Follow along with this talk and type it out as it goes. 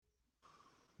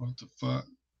What the fuck?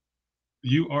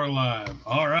 You are live.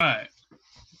 All right.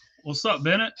 What's up,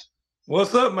 Bennett?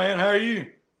 What's up, man? How are you?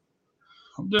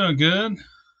 I'm doing good.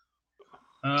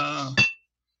 I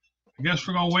guess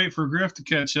we're gonna wait for Griff to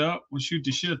catch up. We'll shoot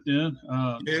the shit then.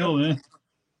 Till then,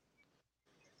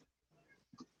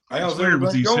 How's it's weird with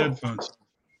everybody these going? headphones.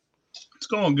 It's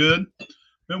going good.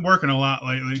 Been working a lot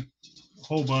lately. A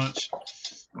whole bunch.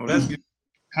 Oh, that's good.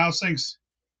 How's things?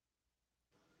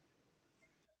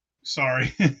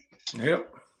 Sorry.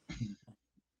 Yep.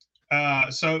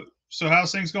 So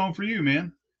how's things going for you,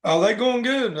 man? Oh, they going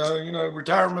good.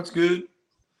 Retirement's good.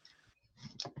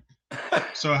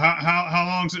 So how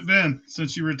long's it been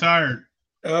since you retired?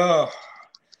 I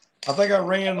think I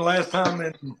ran the last time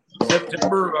in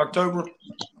September, October.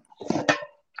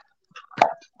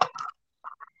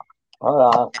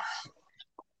 About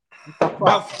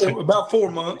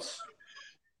 4 months.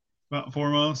 About 4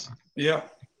 months. Yeah.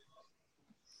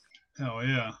 Hell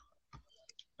yeah.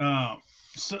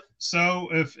 So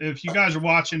if you guys are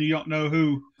watching, you don't know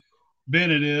who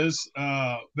Bennett is.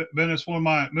 Bennett's one of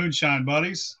my Moonshine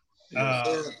buddies.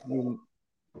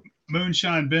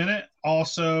 Moonshine Bennett,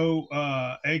 also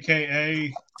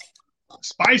AKA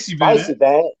Spicy Bennett. Spicy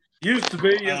Bennett. Used to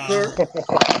be, yes, sir.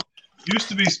 Used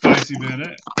to be Spicy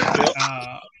Bennett.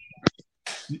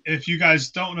 If you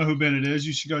guys don't know who Bennett is,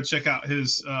 you should go check out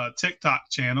his TikTok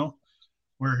channel,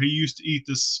 where he used to eat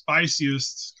the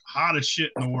spiciest, hottest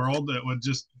shit in the world that would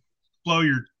just blow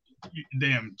your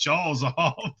damn jaws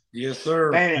off. Yes,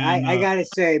 sir. Man, I gotta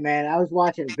say, man, I was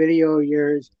watching a video of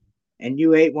yours, and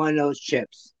you ate one of those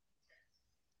chips.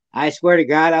 I swear to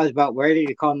God, I was about ready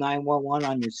to call 911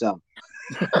 on yourself.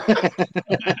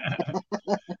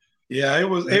 Yeah, it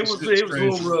was a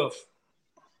little rough.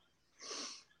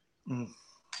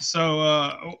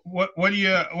 So,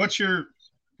 what's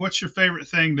your favorite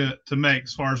thing to make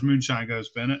as far as moonshine goes,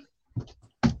 Bennett?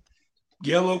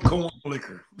 Yellow corn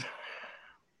liquor.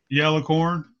 Yellow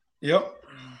corn. Yep.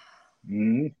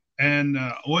 Mm-hmm. And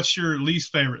what's your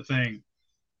least favorite thing?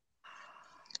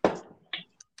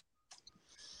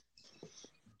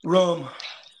 Rum.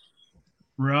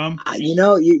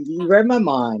 You read my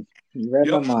mind. You read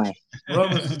my mind.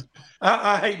 Rum is,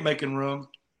 I hate making rum.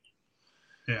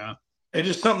 Yeah. It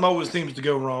just something always seems to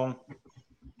go wrong.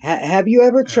 Have you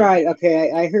ever tried?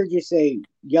 Okay, I heard you say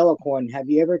yellow corn. Have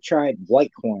you ever tried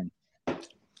white corn?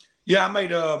 Yeah, I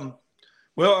made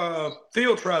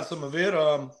Phil tried some of it.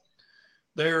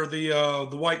 They're the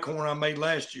white corn I made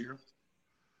last year.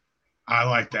 I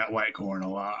like that white corn a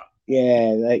lot.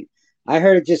 Yeah, like I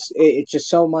heard it's just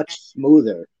so much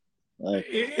smoother. Like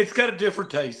it's got a different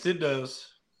taste. It does.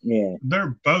 Yeah.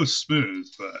 They're both smooth,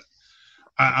 but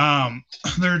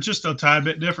they're just a tad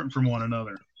bit different from one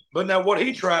another. But now what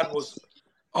he tried was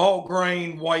all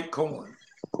grain white corn.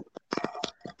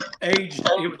 It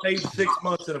was aged 6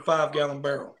 months in a 5-gallon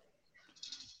barrel.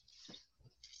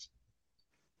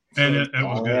 And it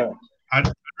was good. I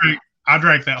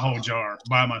drank that whole jar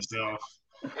by myself.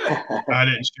 I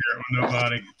didn't share it with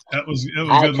nobody. It was good.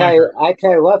 I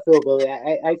tell you what, Phil, Billy,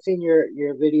 I seen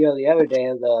your video the other day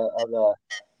of the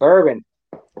bourbon.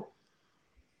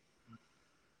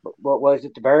 What was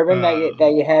it? The bourbon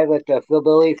that you had with the Phil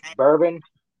Billy bourbon?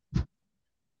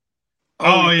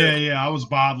 Oh yeah. I was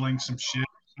bottling some shit.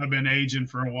 I've been aging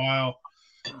for a while.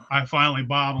 I finally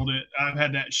bottled it. I've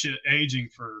had that shit aging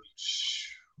for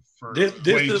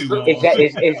way too long. Is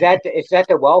that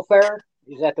the welfare?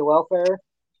 Is that the welfare?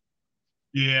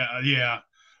 Yeah.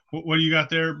 What do you got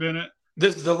there, Bennett?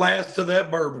 This is the last of that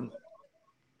bourbon.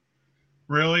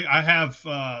 Really? I have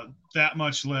that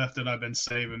much left that I've been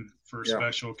saving for a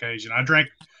special occasion.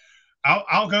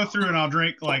 I'll go through and I'll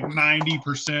drink like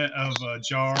 90% of a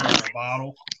jar or a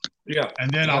bottle. Yeah. And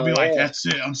then I'll be like, that's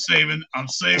it. I'm saving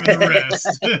the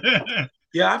rest.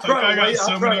 Yeah, I try to wait.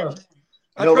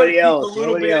 Nobody else.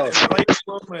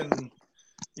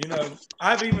 And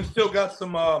I've even still got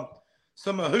some of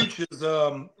Hooch's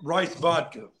rice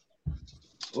vodka.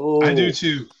 Oh, I do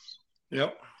too.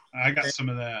 Yep. I got some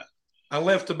of that. I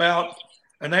left about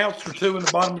an ounce or two in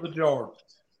the bottom of the jar.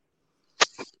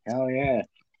 Hell yeah.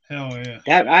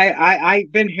 That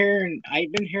I've been hearing a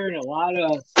lot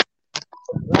of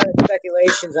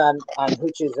speculations on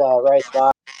Hooch's rice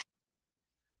vodka.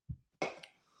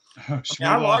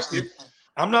 I liked it.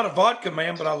 I'm not a vodka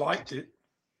man, but I liked it.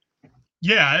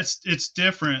 Yeah, it's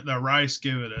different. The rice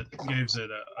gives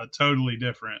it a totally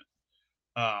different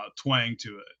twang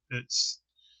to it.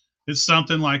 It's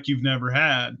something like you've never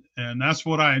had, and that's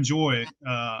what I enjoy.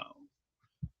 I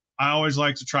always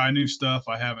like to try new stuff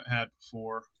I haven't had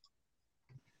before.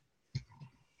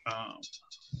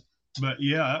 But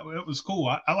yeah, it was cool.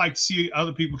 I like to see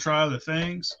other people try other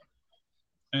things.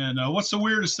 And what's the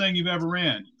weirdest thing you've ever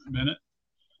ran, Bennett?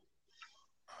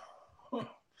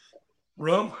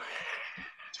 Rum.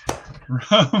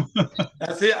 Rum.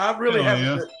 That's it. I really Hell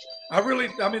haven't.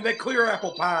 yeah. I mean, that clear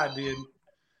apple pie I did.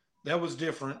 That was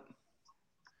different.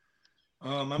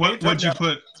 I mean, What would you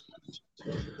put?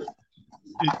 Did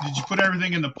you put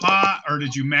everything in the pot, or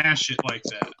did you mash it like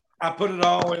that? I put it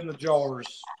all in the jars.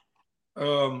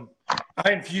 I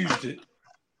infused it.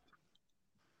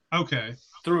 Okay.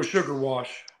 Through a sugar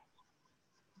wash.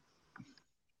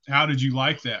 How did you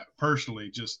like that personally?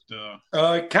 Just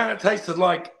it kind of tasted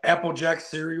like Applejack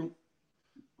cereal.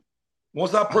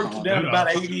 Once I proofed it down to about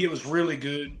 80, it was really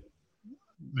good.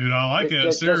 Dude, I like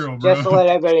that cereal, just, bro. Just to let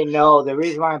everybody know, the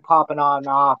reason why I'm popping on and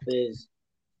off is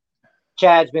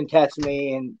Chad's been texting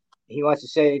me, and he wants to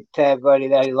say to everybody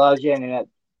that he loves you and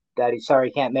that he's sorry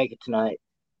he can't make it tonight.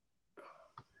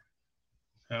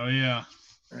 Hell yeah.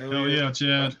 Hell yeah,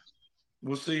 Chad.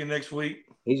 We'll see you next week.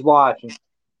 He's watching.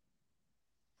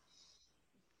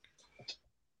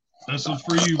 This is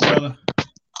for you, brother.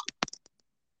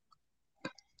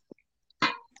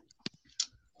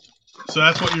 So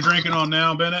that's what you're drinking on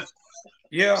now, Bennett?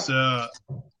 Yeah. So,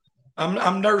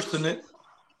 I'm nursing it.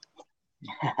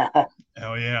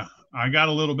 Hell yeah. I got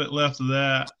a little bit left of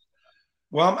that.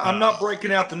 Well, I'm not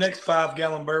breaking out the next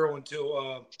 5-gallon barrel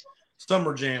until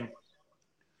Summer Jam.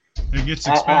 It gets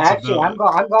expensive. Actually, I'm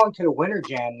going to the Winter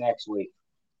Jam next week.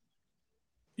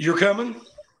 You're coming?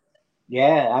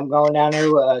 Yeah, I'm going down there.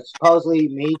 Supposedly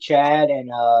me, Chad, and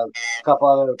a couple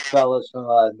other fellas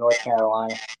from North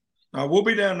Carolina. We'll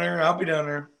be down there. I'll be down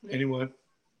there anyway.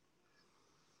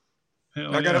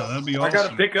 Hell that'd be awesome. I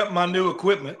got to pick up my new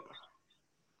equipment.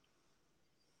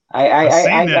 I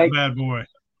seen that bad boy.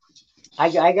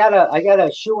 I got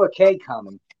a Shua keg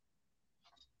coming,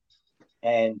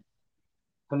 and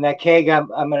from that keg, I'm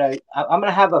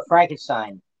gonna have a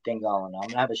Frankenstein thing going. I'm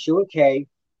gonna have a Shua keg.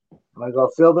 I'm gonna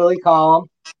go fill Billy Column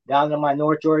down to my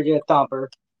North Georgia Thumper,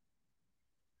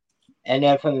 and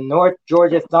then from the North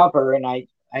Georgia Thumper, and I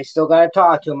still gotta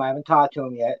talk to him. I haven't talked to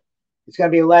him yet. It's gonna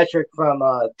be electric from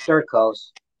Third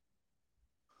Coast,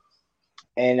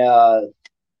 and I'm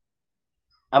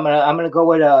gonna go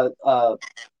with a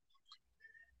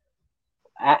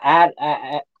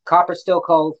Copper Still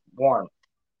Cold Warm.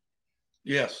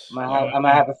 Yes. I'm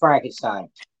gonna have a Frankenstein.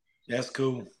 That's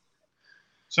cool.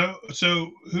 So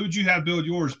who'd you have build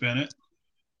yours, Bennett?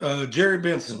 Jerry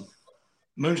Benson.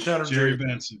 Moonshiner Jerry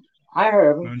Benson. I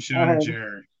heard him. Moonshiner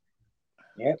Jerry.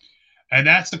 Yep. And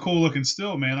that's a cool looking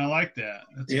still, man. I like that.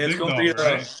 That's a big dog,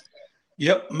 right?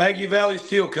 Yep. Maggie Valley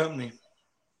Steel Company.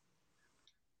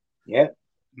 Yep.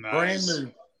 Nice. Brand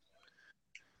new.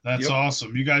 That's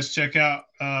awesome. You guys check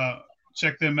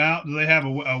them out. Do they have a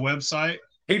website?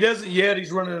 He doesn't yet.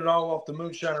 He's running it all off the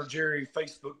Moonshiner Jerry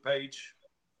Facebook page.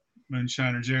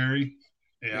 Moonshiner Jerry.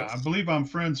 Yeah, I believe I'm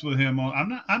friends with him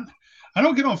on. I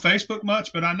don't get on Facebook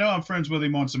much, but I know I'm friends with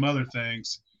him on some other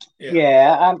things.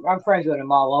 Yeah, I'm friends with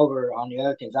him all over on the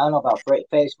other things. I don't know about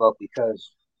Facebook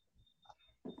because.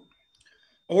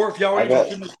 Or if y'all are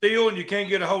interested in the steel and you can't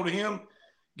get a hold of him,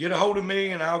 get a hold of me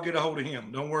and I'll get a hold of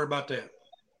him. Don't worry about that.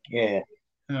 Yeah.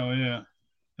 Hell yeah.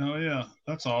 Oh yeah,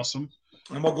 that's awesome.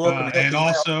 I'm gonna go up and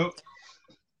also,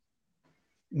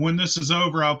 when this is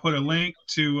over, I'll put a link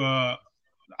to.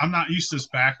 I'm not used to this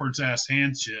backwards ass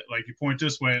hand shit. Like you point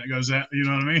this way and it goes that. You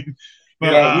know what I mean?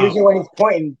 But, yeah. Usually when he's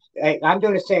pointing, I'm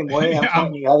doing the same way. I'm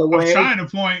pointing the other way. I'm trying to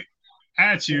point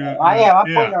at you. I am.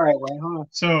 I'm pointing the right way. Huh?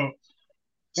 So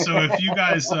if you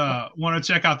guys want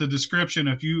to check out the description,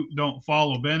 if you don't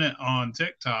follow Bennett on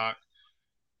TikTok,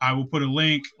 I will put a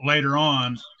link later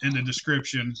on in the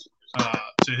description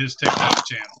to his TikTok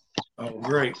channel. Oh,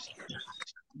 great.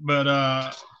 But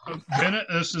Bennett,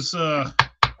 this is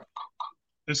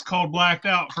it's called Blacked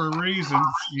Out for a reason.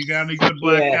 You got any good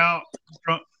blacked out?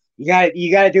 You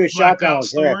got to do a shotgun with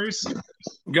stories.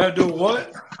 You got to do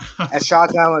what? A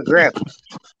shotgun with grip.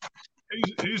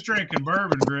 He's drinking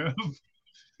bourbon, Griff.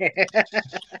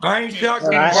 I ain't shotgun.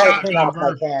 That'd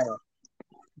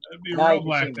be real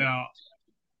blacked out.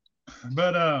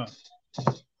 But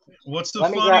what's the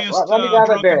funniest? Let me grab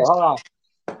a beer. Hold on.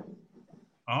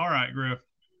 All right, Griff.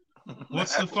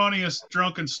 What's the funniest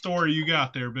drunken story you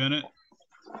got there, Bennett?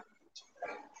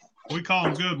 We call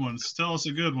them good ones. Tell us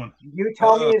a good one. You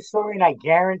tell me a story, and I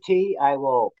guarantee I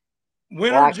will.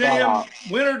 Winter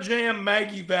Jam,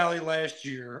 Maggie Valley last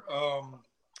year.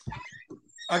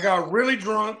 I got really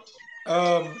drunk.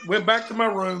 Went back to my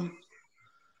room.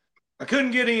 I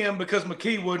couldn't get in because my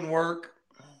key wouldn't work.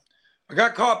 I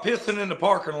got caught pissing in the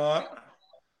parking lot.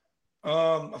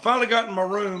 I finally got in my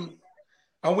room.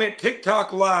 I went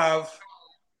TikTok live.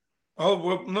 Oh,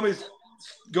 well, let me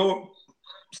go.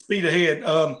 speed ahead.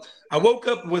 I woke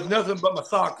up with nothing but my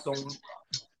socks on.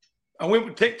 I went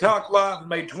with TikTok Live and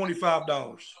made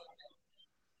 $25.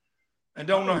 And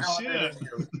don't know how I did any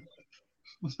of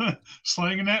it.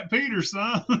 Slinging that Peter,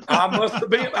 son. I must have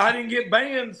been. I didn't get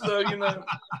banned, so you know.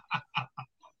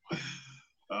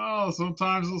 Oh,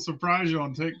 sometimes it'll surprise you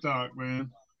on TikTok,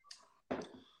 man.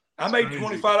 I made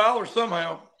 $25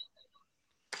 somehow.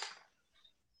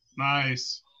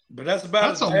 Nice. But that's about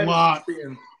that's a lot.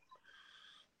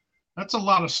 That's a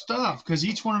lot of stuff because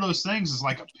each one of those things is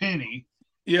like a penny.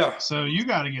 Yeah. So you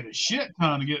got to get a shit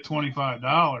ton to get $25,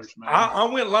 man. I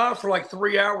went live for like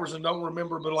 3 hours and don't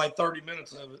remember but like 30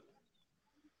 minutes of it.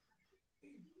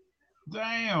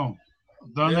 Damn.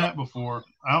 I've done that before.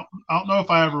 I don't know if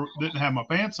I ever didn't have my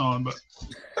pants on, but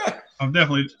I've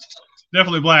definitely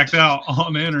blacked out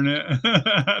on the internet.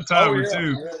 Time or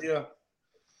two.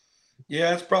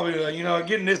 Yeah, it's probably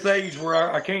getting this age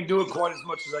where I can't do it quite as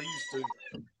much as I used to.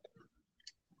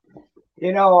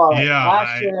 You know,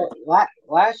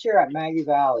 last year at Maggie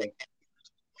Valley,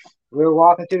 we were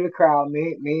walking through the crowd,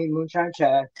 me and Moonshine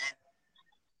Chad.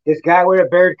 This guy with a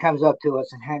beard comes up to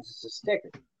us and hands us a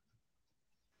sticker.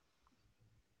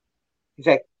 He's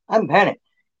like, "I'm Bennett."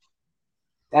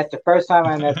 That's the first time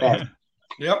I met Bennett.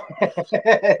 Yep.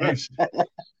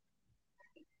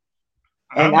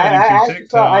 And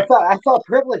I felt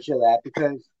privileged of that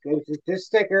because it was this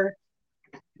sticker.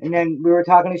 And then we were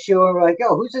talking to Shu and we're like,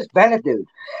 "Yo, who's this Bennett dude?"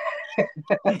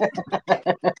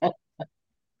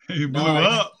 He blew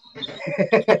up.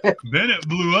 Bennett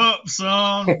blew up,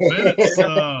 son. Bennett's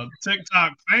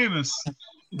TikTok famous.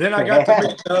 Then I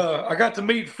got to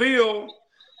meet Phil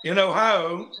in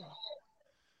Ohio.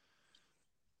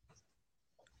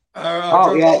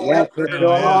 Yeah,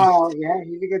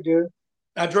 he's a good dude.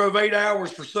 I drove 8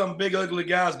 hours for some big ugly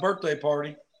guy's birthday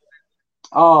party.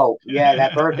 Oh yeah,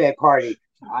 that birthday party.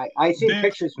 I see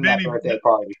pictures from that birthday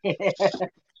party.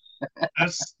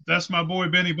 That's my boy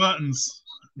Benny Buttons.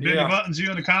 Benny Buttons, you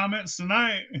in the comments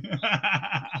tonight?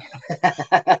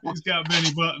 He's got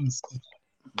Benny Buttons.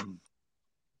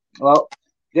 Well,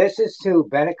 this is to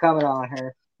Bennett coming on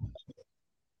here.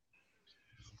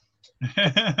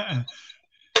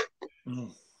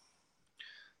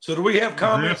 So do we have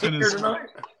comments in here tonight?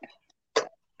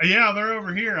 Yeah, they're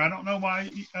over here. I don't know why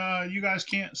you guys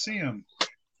can't see them.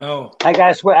 Oh, I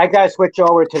gotta switch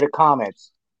over to the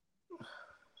comments.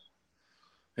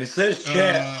 It says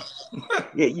chat.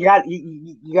 You got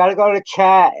to go to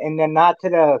chat and then not to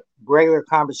the regular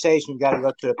conversation. You got to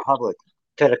go to the public,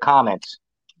 to the comments.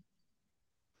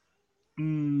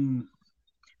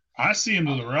 I see him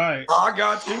to the right. I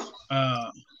got you.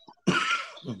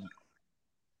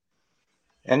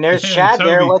 And there's Chad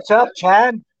there. What's up,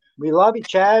 Chad? We love you,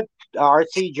 Chad.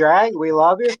 RC Drag, we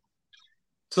love you.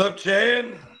 What's up,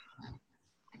 Chad?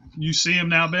 You see him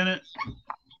now, Bennett?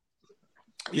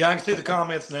 Yeah, I can see the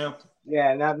comments now.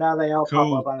 Yeah, now they all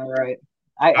pop up on the right.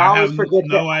 I always forget.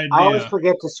 I always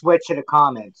forget to switch to the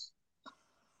comments.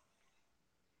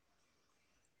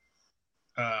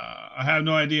 I have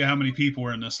no idea how many people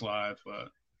are in this live, but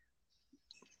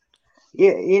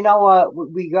yeah, you know what?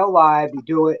 We go live, we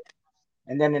do it,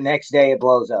 and then the next day it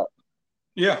blows up.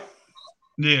 Yeah.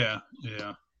 Yeah.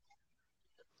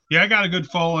 I got a good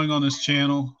following on this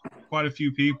channel. Quite a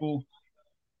few people.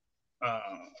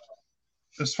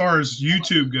 As far as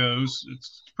YouTube goes,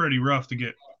 it's pretty rough to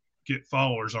get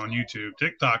followers on YouTube.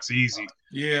 TikTok's easy.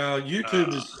 Yeah,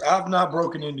 YouTube is. I've not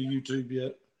broken into YouTube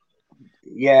yet.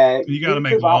 Yeah, you got to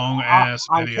make long ass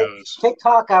videos.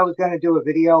 TikTok, I was going to do a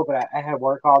video, but I had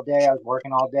work all day. I was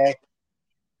working all day.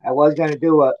 I was going to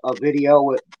do a video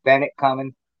with Bennett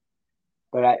coming,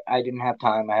 but I didn't have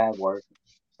time. I had work.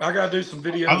 I got to do some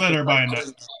videos. I let everybody know.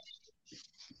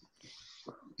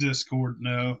 Discord,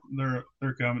 no,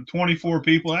 they're coming. 24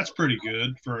 people. That's pretty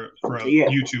good for a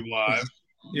YouTube live.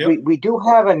 Yep. We do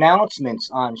have announcements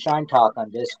on Shine Talk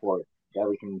on Discord that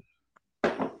we can.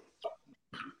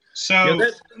 So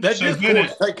that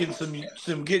Discord's taking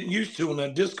some getting used to on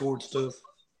that Discord stuff.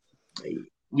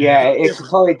 Yeah, it's a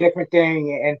totally different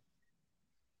thing, and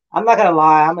I'm not gonna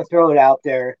lie. I'm gonna throw it out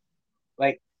there.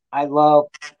 Like, I love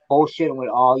bullshitting with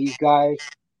all you guys,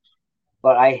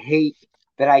 but I hate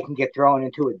that I can get thrown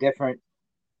into a different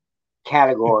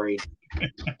category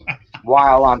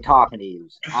while I'm talking to you.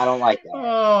 I don't like that.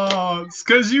 Oh, it's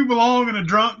because you belong in a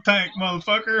drunk tank,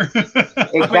 motherfucker.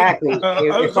 Exactly.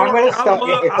 If I'm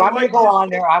gonna go on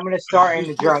there, I'm gonna start in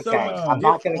the drunk tank. I'm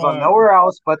not gonna go nowhere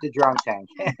else but the drunk tank.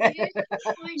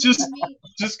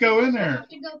 just go in there.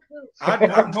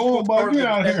 I'm going, bud. Get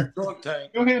out of here.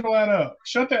 Go handle that up.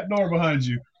 Shut that door behind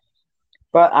you.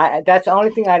 But that's the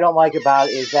only thing I don't like about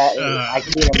it is that I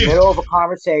can be in the middle of a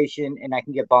conversation and I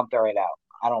can get bumped right out.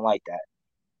 I don't like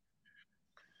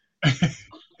that.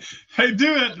 Hey,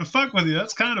 do it to fuck with you.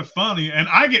 That's kind of funny. And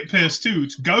I get pissed too.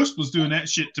 Ghost was doing that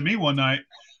shit to me one night.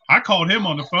 I called him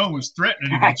on the phone, was threatening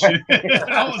him and shit.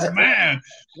 I was mad.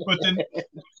 But then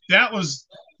that was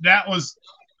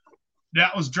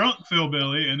drunk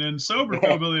Philbilly, and then sober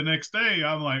Philbilly the next day.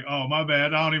 I'm like, oh my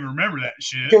bad, I don't even remember that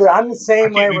shit. Dude, I'm the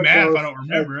same way. I can't be mad if I don't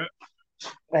remember it.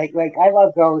 Like I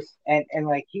love Ghost, and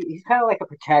like he's kind of like a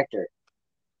protector.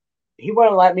 He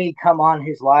wouldn't let me come on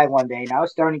his live one day, and I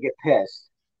was starting to get pissed.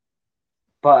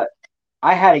 But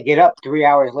I had to get up 3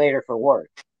 hours later for work,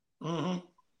 and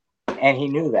he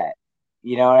knew that.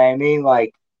 You know what I mean?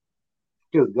 Like,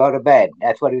 dude, go to bed.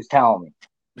 That's what he was telling me.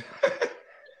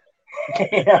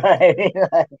 You know what I mean?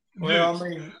 Like, well,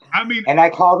 I mean, and I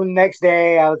called him the next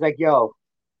day. I was like, "Yo,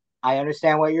 I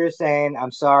understand what you're saying.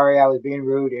 I'm sorry. I was being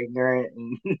rude, ignorant."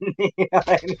 And, you know what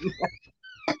I mean?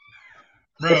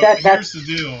 Bro, here's the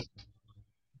deal.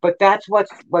 But that's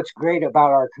what's great about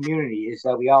our community is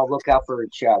that we all look out for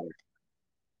each other.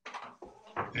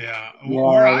 Yeah, you know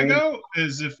where I go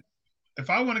is if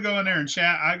I want to go in there and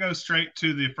chat, I go straight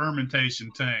to the fermentation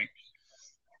tank.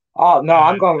 Oh no,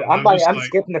 I'm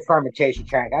skipping the fermentation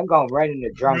tank. I'm going right in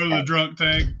the drunk tank. Go to the drunk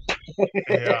tank.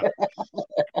 Yeah.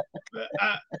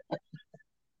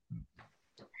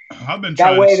 I've been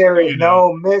trying. That way there is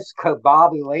no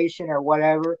miscombobulation or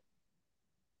whatever.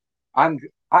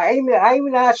 I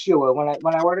even asked you when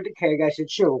I ordered the keg. I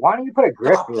said, "Sure, why don't you put a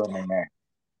grift room in there?"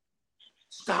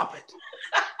 Stop it.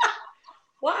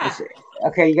 Why? Said,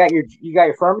 okay, you got your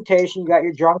fermentation, you got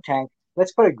your drunk tank.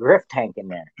 Let's put a grift tank in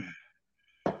there.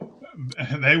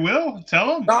 They will tell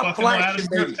them. Stop flashing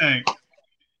me. Grift tank.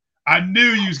 I knew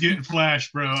you was getting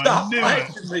flashed, bro. Stop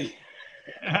flashing me.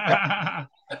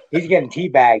 He's getting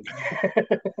teabagged.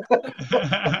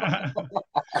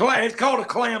 It's called a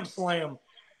clam slam.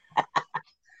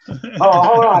 Oh,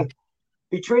 hold on.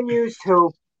 Between you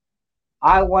two,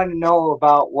 I want to know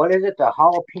about what is it? The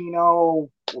jalapeno.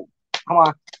 Come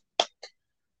on.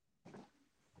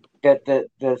 The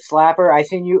slapper. I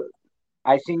seen you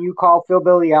call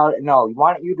Philbilly out. No,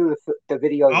 why don't you do the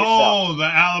video yourself? Oh, the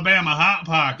Alabama Hot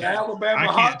Pocket. The Alabama I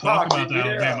Hot can't talk Pocket, about the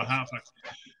Alabama Hot Pocket.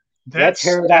 Let's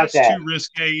hear about that. That's too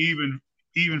risque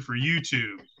even for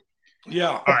YouTube. Yeah.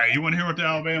 All right, you want to hear what the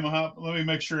Alabama Hot? Let me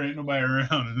make sure ain't nobody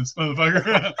around in this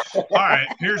motherfucker. All right,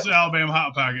 here's the Alabama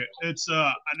Hot Pocket. It's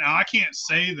now I can't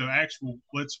say the actual.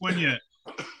 It's when you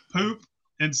poop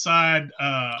inside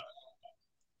the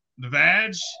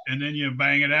vag and then you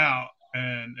bang it out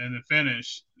and the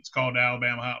finish. It's called the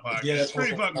Alabama Hot Pocket. Yeah, it's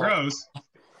pretty fucking gross.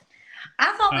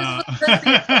 I thought this was going to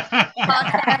be a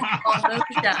podcast on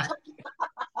Moonshine.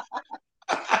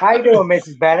 How you doing,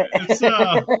 Mrs. Bennett? It's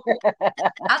I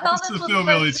thought it's this the was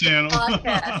Philbilly channel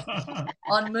podcast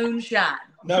on Moonshine.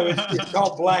 No, it's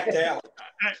called Blacked Out.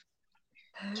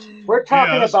 We're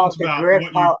talking about the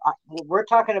grift. We're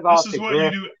talking about the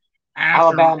grift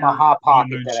Alabama Hot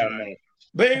Pocket that I made.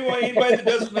 But anyway, anybody that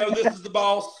doesn't know, this is the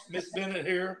boss, Miss Bennett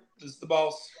here. This is the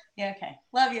boss. Yeah, okay.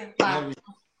 Love you. Bye. Love you.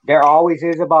 There always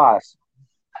is a boss.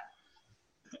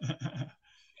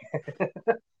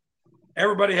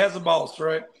 Everybody has a boss,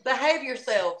 right? Behave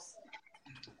yourselves.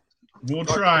 We'll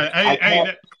try.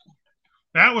 Hey,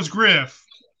 that was Griff.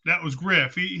 That was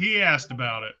Griff. He asked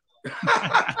about it.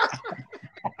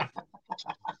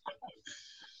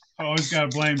 Always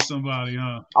got to blame somebody,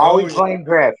 huh? Always blame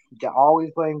Griff.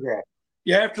 Always blame Griff.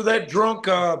 Yeah, after that drunk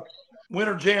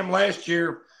winter jam last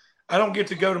year, I don't get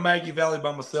to go to Maggie Valley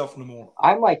by myself no more.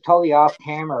 I'm like totally off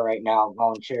camera right now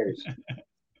going cheers.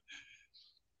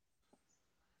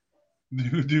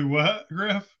 Do what,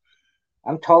 Griff?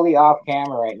 I'm totally off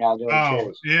camera right now doing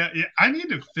cheers. Yeah. I need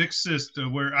to fix this to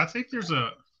where I think there's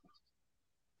a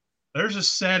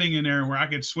setting in there where I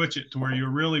could switch it to where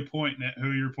you're really pointing at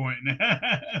who you're pointing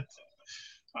at.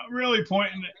 I'm really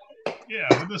pointing at, yeah,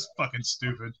 but this is fucking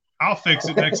stupid. I'll fix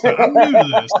it next time. I'm new to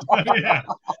this. Yeah,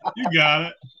 you got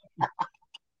it.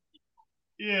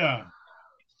 Yeah.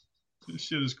 This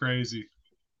shit is crazy.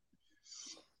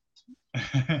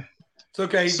 It's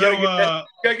okay. You gotta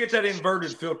get that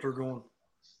inverted filter going.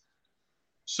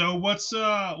 So what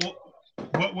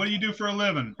do you do for a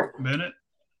living, Bennett?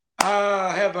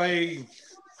 I have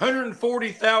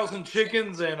 140,000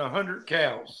 chickens and 100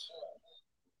 cows.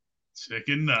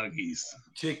 Chicken nuggies.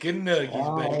 Chicken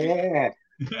nuggies, baby. Yeah.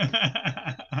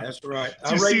 That's right.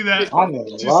 Did you see that? I'm in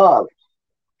love.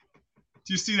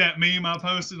 Did you see that meme I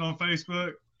posted on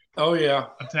Facebook? Oh yeah.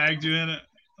 I tagged you in it.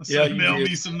 I Yeah, said, mail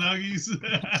me some nuggies.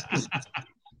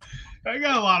 I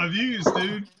got a lot of views,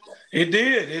 dude. It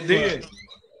did.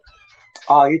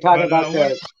 Oh, you're talking But, about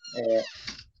what- the.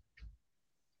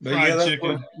 But fried yeah,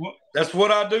 chicken. that's what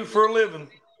I do for a living.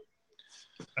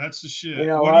 That's the shit. You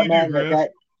know what what, do you do, man? Griff?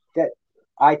 That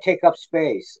I take up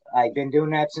space. I've been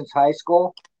doing that since high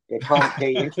school. They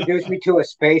introduced me to a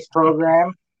space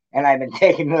program, and I've been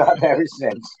taking it up ever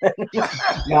since.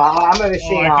 No, I'm a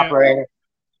machine operator.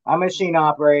 I'm a machine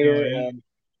operator, and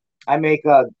I make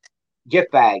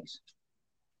gift bags.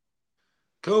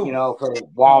 Cool. You know, for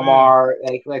Walmart,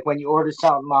 like when you order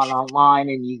something online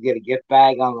and you get a gift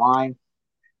bag online,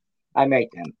 I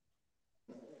make them.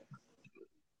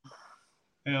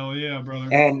 Hell yeah, brother.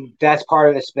 And that's part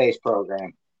of the space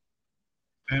program.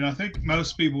 And I think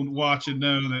most people watching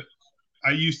know that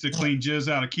I used to clean jizz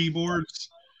out of keyboards,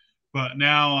 but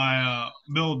now I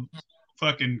build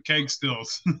fucking cake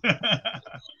stills. I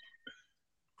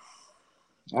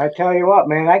tell you what,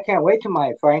 man, I can't wait till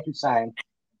my Frankenstein.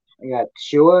 I got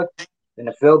Shua and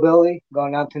the Philbilly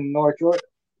going down to the North York.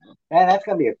 Man, that's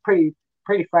gonna be a pretty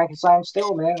Frankenstein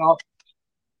still, man.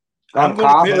 I'm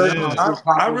going to miss.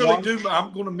 Copper I really one. do.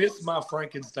 I'm going to miss my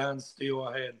Frankenstein still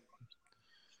I had.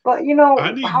 But you know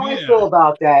how I feel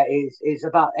about that is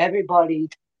about everybody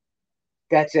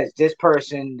that says this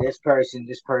person.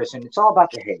 It's all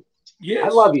about the hate. Yes. I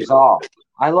love yous all.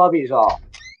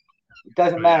 It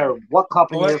doesn't matter what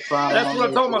company you're from. That's what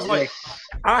I told myself. Like,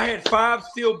 I had 5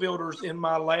 steel builders in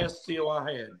my last steel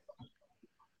I had.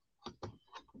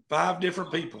 5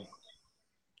 different people.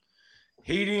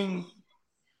 Heating,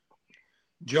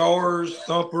 jars,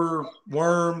 thumper,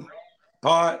 worm,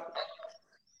 pot,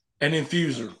 and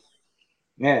infuser.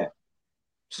 Yeah.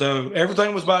 So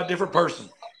everything was by a different person.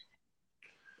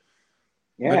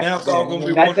 Yeah. But now it's all going to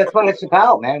be that's what it's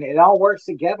about, man. It all works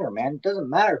together, man. It doesn't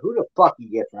matter who the fuck you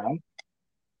get from.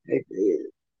 You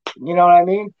know what I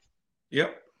mean?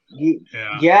 Yep.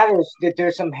 Yeah,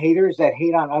 there's some haters that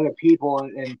hate on other people,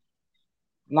 and I'm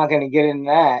not going to get into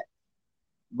that,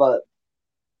 but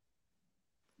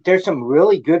there's some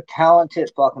really good, talented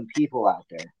fucking people out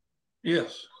there.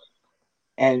 Yes.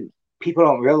 And people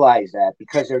don't realize that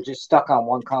because they're just stuck on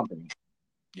one company.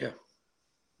 Yeah.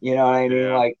 You know what I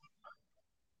mean? Like,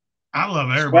 I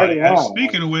love everybody.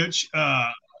 Speaking of which,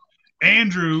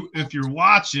 Andrew, if you're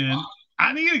watching,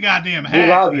 I need a goddamn hat. We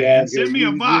love you, man. Andrew. Send me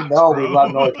a box, you know bro. we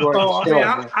love North Georgia still.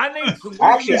 I need some.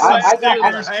 Actually, I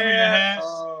got hat.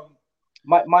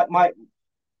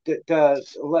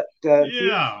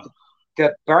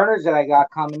 The burners that I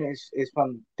got coming is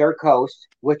from Third Coast,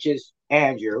 which is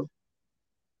Andrew.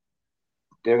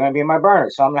 They're gonna be my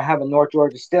burners, so I'm gonna have a North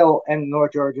Georgia still and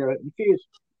North Georgia infused.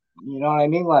 You know what I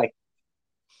mean? Like,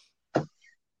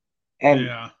 and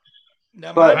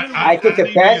but I think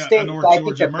the best thing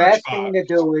to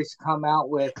do is come out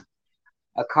with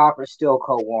a copper steel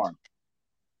co-warm.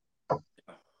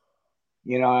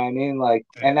 You know what I mean? Like,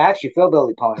 and actually,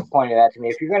 Philbilly pointed that to me.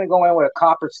 If you're gonna go in with a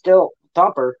copper steel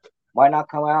thumper, why not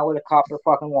come out with a copper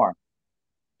fucking warm?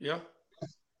 Yeah.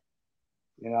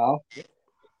 You know.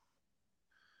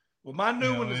 Well, my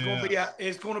new one is going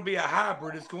to be a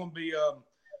hybrid. It's going to be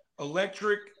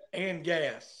electric and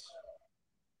gas.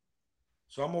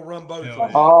 So I'm gonna run both.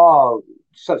 Oh,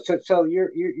 so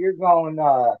you're going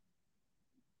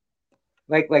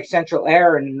like Central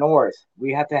Air in the north.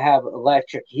 We have to have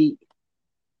electric heat.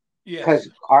 Yes. Because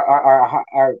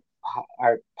our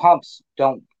pumps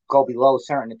don't go below a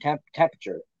certain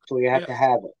temperature, so we have to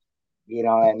have it. You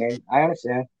know what I mean? I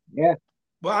understand. Yeah.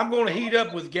 Well, I'm going to heat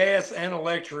up with gas and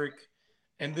electric,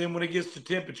 and then when it gets to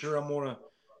temperature, I'm going to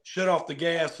shut off the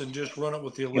gas and just run it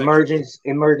with the electric.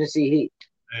 Emergency heat.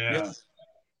 Yeah. Yes.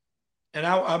 And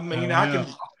I mean, I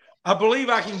believe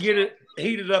I can get it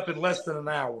heated up in less than an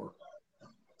hour.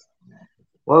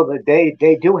 Well,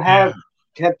 they do have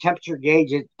temperature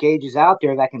gauges out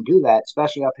there that can do that,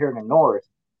 especially up here in the north.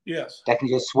 Yes. That can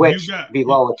just switch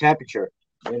below a temperature.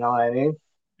 You know what I mean?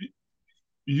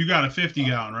 You got a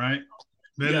 50-gallon, right?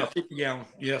 Yeah, 50-gallon.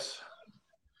 Yes.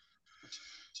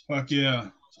 Fuck yeah.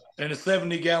 And a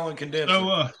 70-gallon condenser.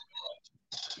 So,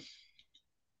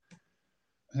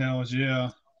 hell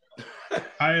yeah.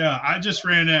 I just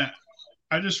ran that.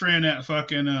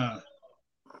 Fucking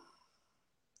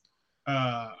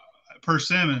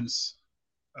persimmons,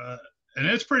 and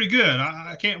it's pretty good.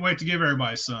 I can't wait to give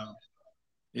everybody some.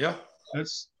 Yeah,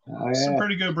 it's some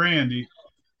pretty good brandy.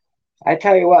 I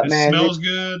tell you what, man, smells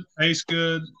good, tastes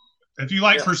good. If you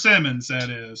like persimmons, that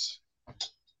is.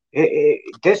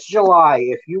 This July,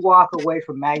 if you walk away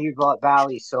from Maggie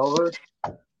Valley Solar,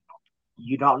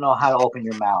 you don't know how to open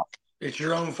your mouth. It's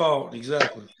your own fault,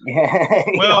 exactly. You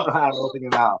don't know how to open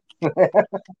your mouth.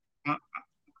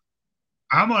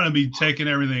 I'm gonna be taking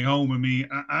everything home with me.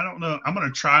 I don't know. I'm gonna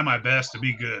try my best to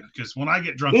be good because when I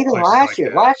get drunk at Even places like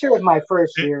that, last year was my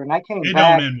first it, year, and I came it don't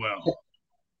back. end well.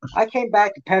 I came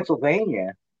back to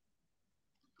Pennsylvania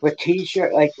with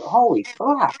T-shirt. Like, holy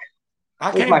fuck! I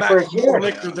It was came my back first with more year.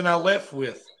 liquor than I left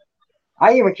with.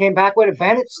 I even came back with a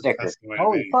Bennett sticker. That's the way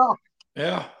Holy it fuck!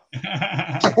 Yeah. be.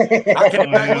 I came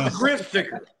Oh, back yeah. with a Griff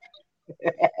sticker.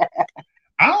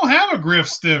 I don't have a Griff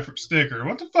sticker.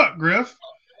 What the fuck, Griff?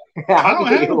 I I'll don't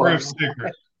give have you a Griff one.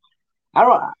 sticker. I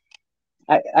don't.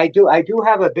 I do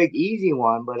have a Big Easy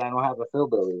one, but I don't have a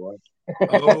Philbilly one.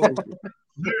 Oh,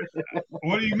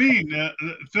 What do you mean?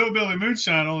 Philbilly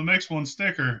Moonshine only makes one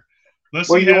sticker. Let's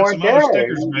Well, see, you had weren't some other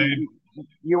there. stickers made.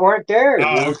 You weren't there. You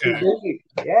Oh, were too okay. busy.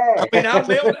 Yeah. I mean, I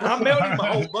mailed him a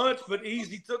whole bunch, but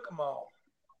Easy took them all.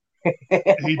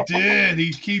 He did.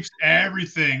 He keeps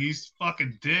everything. He's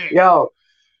fucking dick. Yo,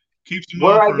 Keeps them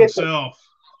where all I for get himself.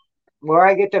 where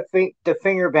I get the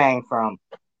finger bang from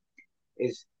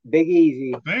is Big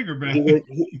Easy. Finger He bang.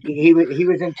 was he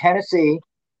was in Tennessee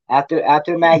after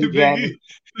Maggie Jam.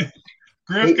 Big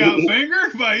Griff got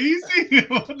fingered by Easy?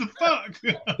 What the fuck?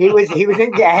 He was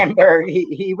in Gamberg.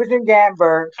 He was in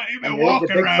Gamberg. I ain't And been there's a walking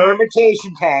big right.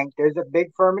 fermentation tank. There's a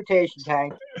big fermentation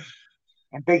tank.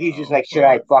 And Biggie's just like, should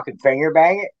I fucking finger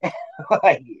bang it?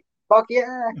 Like, fuck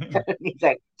yeah. He's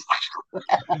like,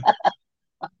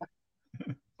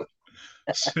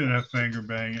 Should I finger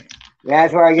bang it? yeah,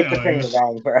 that's where I get Hell the finger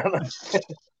bang from.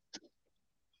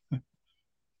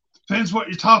 Depends what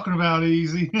you're talking about,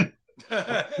 Easy.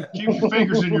 Keep your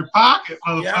fingers in your pocket,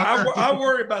 motherfucker. Yeah, I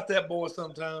worry about that boy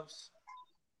sometimes.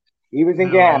 He was in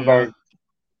Hell Gamberg.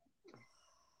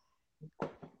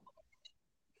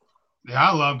 Yeah,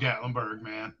 I love Gatlinburg,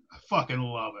 man. I fucking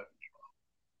love it.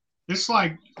 It's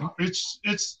like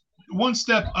it's one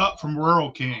step up from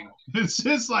Rural King.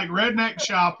 It's like redneck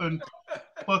shopping,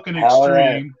 fucking Hell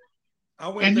yeah. extreme.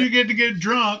 And you get to get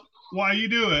drunk while you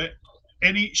do it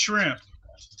and eat shrimp.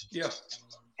 Yeah.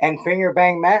 And finger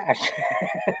bang mash.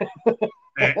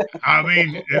 I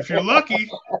mean, if you're lucky,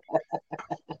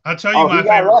 I'll tell you my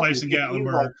favorite place in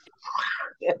Gatlinburg.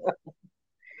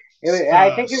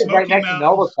 I think it was right next Mountain. to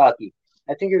Noblatucky.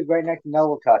 I think it was right next to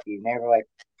Noblatucky. And they were like,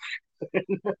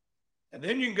 and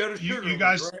then you can go to Sugar. You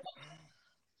guys,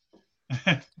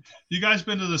 right? You guys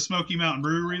been to the Smoky Mountain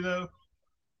Brewery though?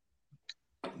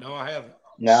 No, I haven't.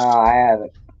 No, I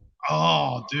haven't.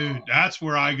 Oh, dude, that's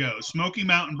where I go. Smoky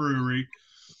Mountain Brewery.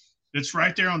 It's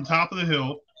right there on top of the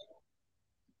hill.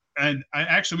 And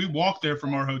we walked there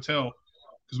from our hotel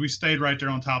because we stayed right there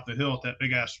on top of the hill at that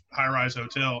big ass high rise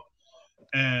hotel.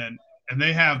 And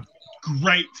they have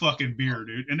great fucking beer,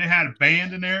 dude. And they had a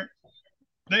band in there.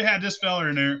 They had this fella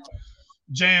in there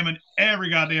jamming every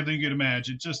goddamn thing you could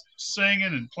imagine, just singing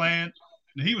and playing.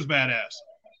 And he was badass.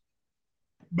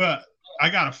 But I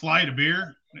got a flight of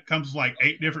beer. It comes with like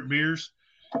 8 different beers.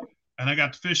 And I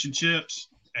got the fish and chips.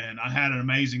 And I had an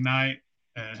amazing night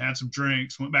and had some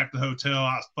drinks. Went back to the hotel.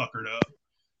 I was fuckered up.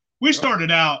 We started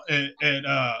out at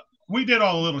we did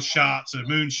all the little shots of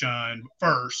Moonshine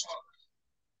first.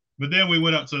 But then we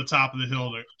went up to the top of the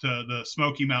hill to the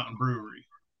Smoky Mountain Brewery.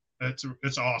 It's an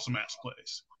awesome ass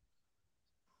place.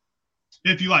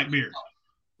 If you like beer.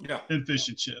 Yeah. And fish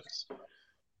and chips.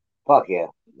 Fuck yeah.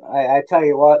 I tell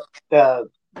you what,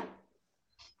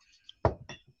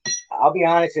 I'll be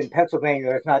honest, in Pennsylvania,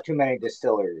 there's not too many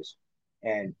distilleries.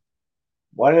 And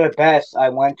one of the best I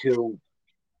went to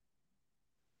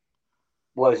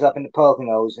was up in the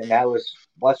Poconos, and that was,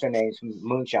 what's her name, some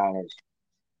moonshiners.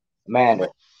 Amanda.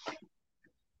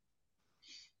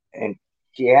 And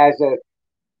she has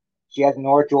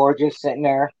North Georgia sitting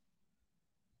there.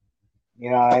 You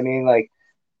know what I mean? Like,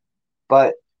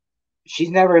 but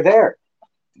she's never there.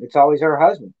 It's always her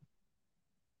husband.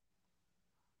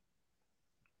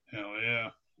 Hell yeah.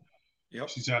 Yep.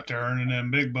 She's out there earning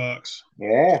them big bucks.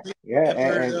 Yeah.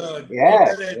 I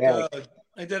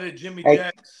did it, Jimmy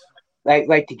Jack's.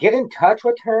 Like to get in touch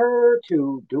with her,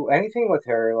 to do anything with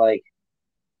her, like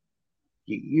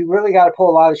you really got to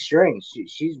pull a lot of strings.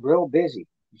 She's real busy.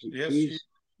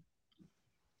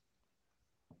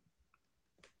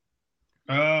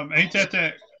 Ain't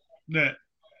that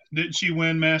didn't she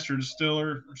win Master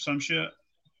Distiller or some shit?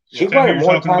 She won it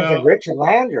more times than Richard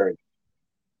Landry.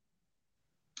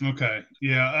 Okay,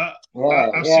 yeah,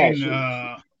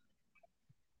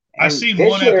 I've seen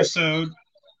one episode.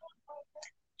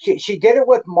 She did it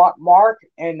with Mark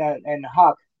and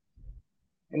Huck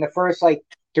in the first like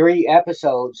 3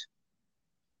 episodes,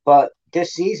 but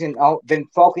this season been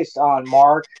focused on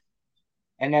Mark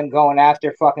and them going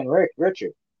after fucking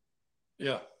Richard.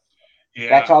 Yeah.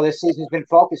 That's all this season's been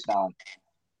focused on.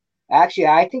 Actually,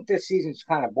 I think this season's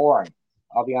kind of boring.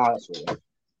 I'll be honest with you.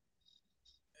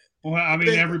 Well, I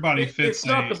mean, everybody fits. It's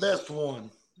not the best one.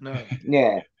 No.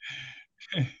 Yeah.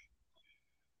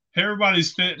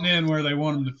 Everybody's fitting in where they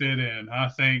want them to fit in. I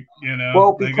think,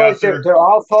 Well, because they're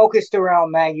all focused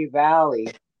around Maggie Valley.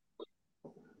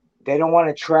 They don't want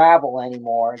to travel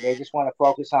anymore. They just want to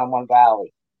focus on one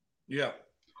valley. Yeah.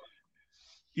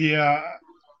 Yeah.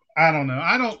 I don't know.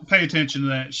 I don't pay attention to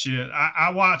that shit.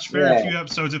 I watch very few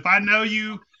episodes. If I know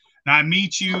you and I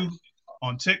meet you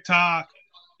on TikTok,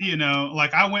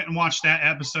 like I went and watched that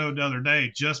episode the other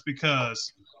day just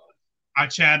because I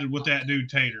chatted with that dude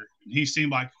Tater. He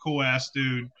seemed like a cool ass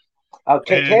dude. Oh,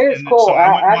 Tater's cool. So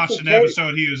I went and watched an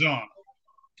episode he was on.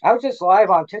 I was just live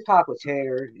on TikTok with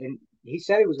Tater, and he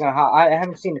said he was going to. I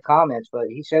haven't seen the comments, but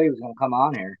he said he was going to come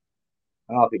on here.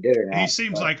 I don't know if he did or not. He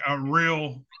seems like a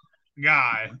real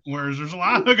guy, whereas there's a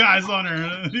lot of guys on there.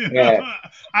 I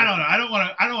don't know. I don't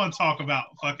want to talk about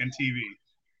fucking TV.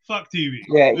 Fuck TV.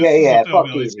 Yeah. Fuck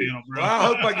TV. Channel, bro. Well, I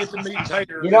hope I get to meet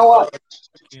Tater. You know what?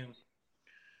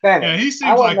 Bennett, yeah, he seems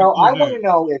I like know. I want to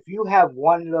know if you have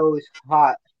one of those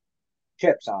hot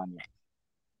chips on you.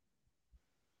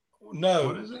 No.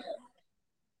 What is it?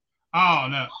 Oh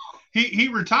no, he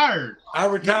retired. I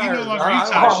retired. He no longer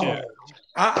eats that shit.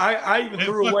 I even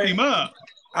threw away. Him up.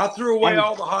 I threw away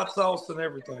all the hot sauce and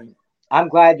everything. I'm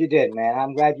glad you did, man.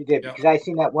 I'm glad you did because I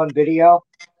seen that one video,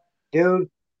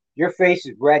 dude. Your face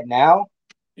is red now.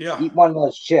 Yeah. Eat one of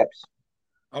those chips.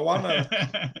 Oh, I know.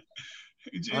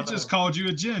 It just called you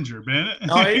a ginger, Bennett.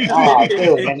 No,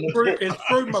 it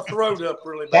screwed my throat up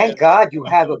really bad. Thank God you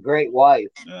have a great wife.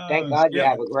 Thank God you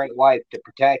have a great wife to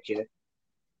protect you.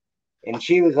 And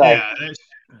she was like,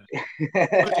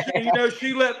 but,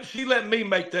 she let me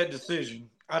make that decision.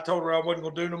 I told her I wasn't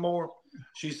going to do no more.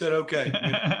 She said, "Okay."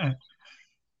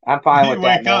 I'm fine with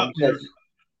that, man.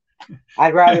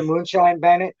 I'd rather Moonshine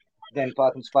Bennett than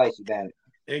fucking Spicy Bennett.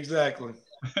 Exactly.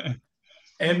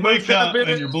 And Moonshine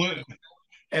Bennett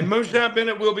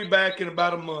will be back in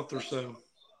about a month or so.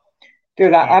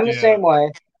 Dude, I'm the same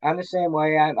way. I've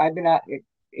been out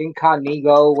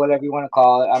incognito, whatever you want to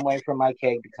call it. I'm waiting for my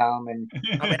keg to come, and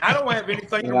I mean, I don't have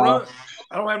anything to run.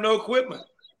 I don't have no equipment.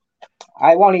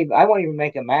 I won't even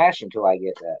make a mash until I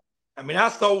get that. I mean, I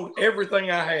sold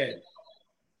everything I had.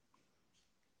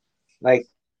 Like,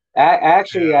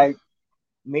 actually,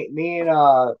 me and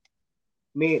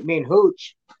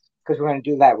Hooch, because we're gonna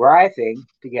do that rye thing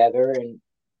together, and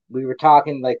we were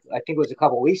talking, like, I think it was a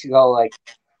couple of weeks ago, like,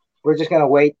 we're just gonna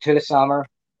wait till the summer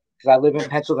because I live in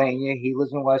Pennsylvania. He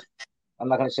lives in West. I'm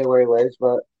not gonna say where he lives,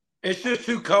 but it's just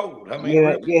too cold. I mean,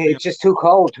 it's just too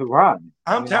cold to run.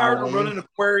 I'm tired of running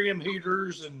aquarium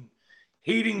heaters and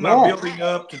heating my building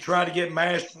up to try to get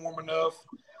mash warm enough.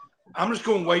 I'm just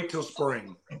gonna wait till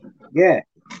spring. Yeah,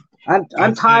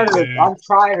 I'm tired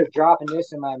of dropping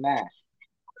this in my mash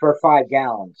for 5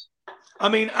 gallons. I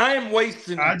mean, I'm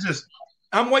wasting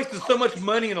so much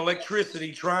money and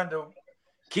electricity trying to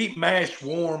keep mash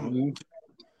warm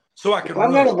so I can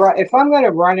run. If I'm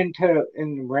gonna run in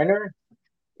the winter,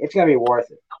 it's gonna be worth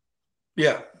it.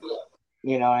 Yeah.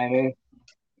 You know what I mean?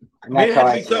 And that's how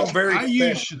I feel.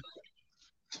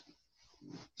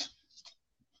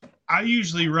 I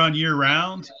usually run year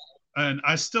round, and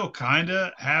I still kind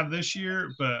of have this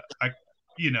year, but I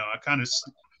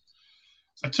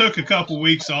took a couple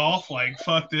weeks off, like,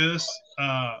 fuck this.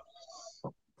 But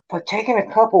taking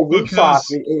a couple weeks off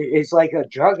is like a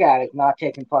drug addict not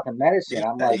taking fucking medicine.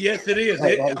 I'm like, yes, it is.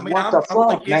 What the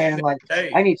fuck, man? Like,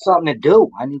 I need something to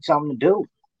do. Oh,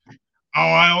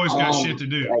 I always got shit to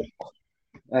do.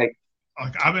 Like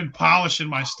I've been polishing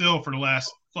my still for the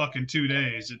last fucking 2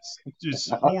 days. It's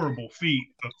just horrible feat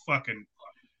of fucking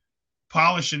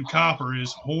polishing copper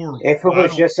is horrible. If it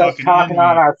was just us talking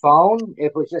on our phone,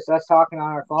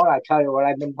 I tell you what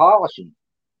I've been polishing.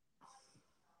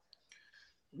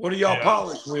 What do y'all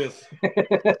polish with?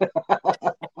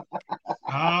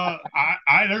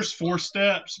 There's 4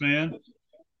 steps, man.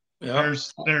 Yeah.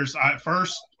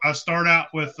 I start out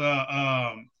with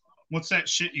what's that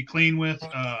shit you clean with?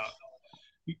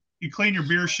 You clean your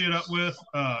beer shit up with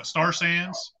Star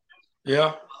Sands.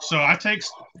 Yeah. So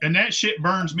and that shit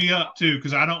burns me up too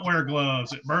because I don't wear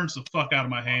gloves. It burns the fuck out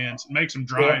of my hands. It makes them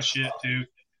dry as shit too.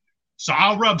 So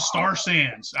I'll rub Star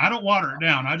Sands. I don't water it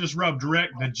down. I just rub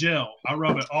the gel. I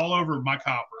rub it all over my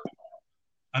copper.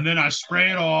 And then I spray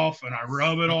it off and I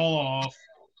rub it all off.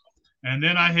 And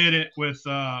then I hit it with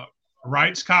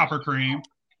Wright's copper cream.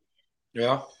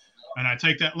 Yeah. And I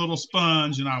take that little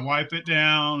sponge and I wipe it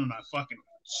down and I fucking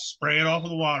spray it off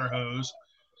with a water hose.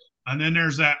 And then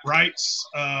there's that Wright's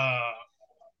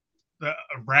the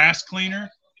brass cleaner.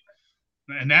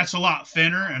 and that's a lot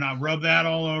thinner. And I rub that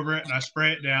all over it, and I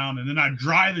spray it down, and then I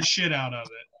dry the shit out of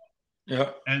it.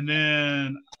 Yeah. And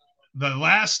then the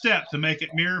last step to make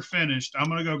it mirror finished, I'm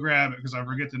gonna go grab it because I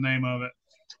forget the name of it.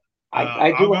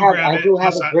 I do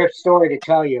have a grip story to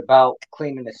tell you about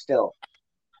cleaning the still.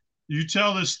 You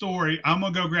tell this story. I'm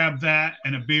gonna go grab that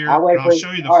and a beer. I'll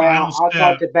show you the final step. I'll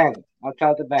tell it to Ben. I'll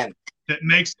tell it to Ben. That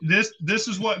makes this. This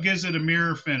is what gives it a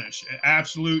mirror finish.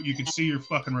 Absolute. You can see your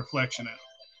fucking reflection in it.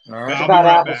 All right. It's about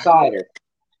apple cider.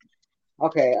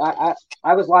 Okay,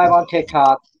 I was live on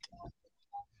TikTok.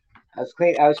 I was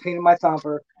cleaning my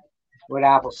thumper with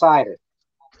apple cider.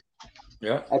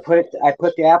 Yeah. I put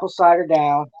the apple cider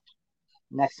down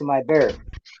next to my beer.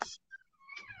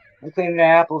 I'm cleaning the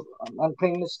apples. I'm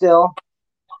cleaning the still.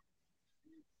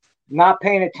 Not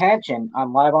paying attention.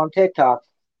 I'm live on TikTok.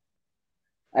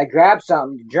 I grabbed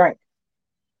something to drink.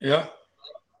 Yeah.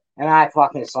 And I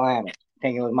fucking slammed it,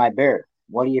 thinking it was my beer.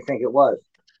 What do you think it was?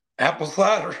 Apple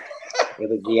cider. It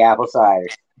was the apple cider.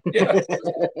 Yeah.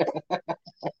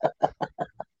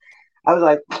 I was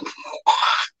like,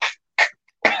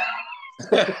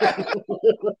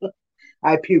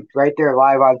 I puked right there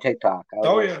live on TikTok.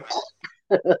 Oh, yeah.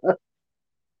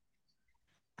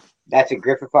 That's a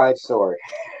griffified story.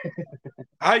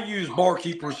 I use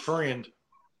Barkeeper's Friend.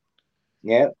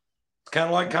 Yep. It's kind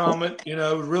of like Comet,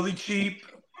 really cheap,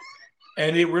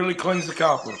 and it really cleans the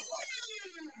copper.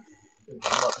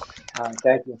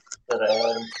 Thank you.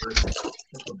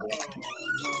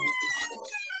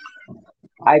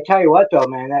 I tell you what, though,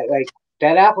 man,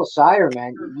 that apple cider,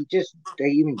 man, they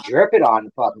even drip it on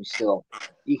the fucking still.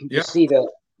 You can just see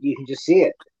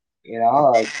it,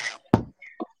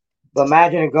 but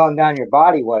imagine it going down your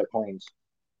body, what it cleans.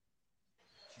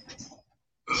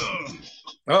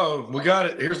 Oh, we got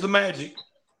it. Here's the magic.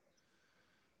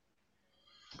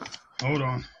 Hold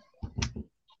on.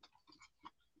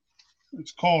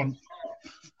 It's called.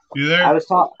 You there? I was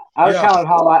telling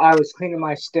how I was cleaning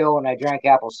my still and I drank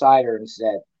apple cider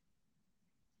instead.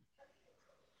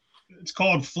 It's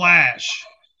called Flash.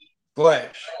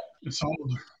 Flash. It's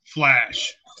called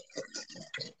Flash.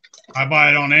 I buy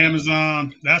it on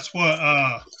Amazon. That's what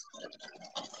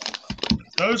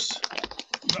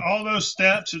all those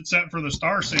steps except for the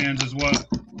star sands is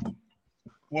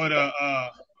what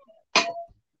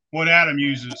Adam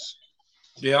uses.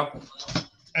 Yeah.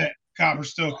 At Copper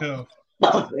Still Co.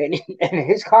 And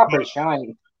his copper is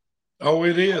shiny. Oh,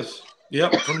 it is.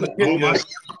 Yep. From the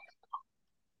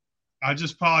I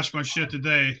just polished my shit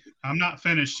today. I'm not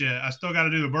finished yet. I still got to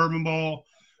do the bourbon bowl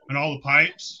and all the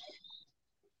pipes.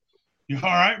 You all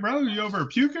right, bro? You over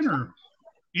puking or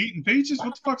eating peaches?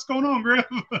 What the fuck's going on, Griff?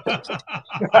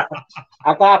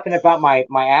 I'm talking about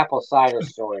my apple cider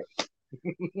story.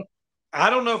 I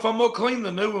don't know if I'm gonna clean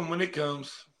the new one when it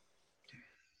comes.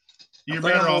 You're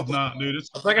better off not, dude.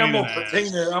 I think I'm gonna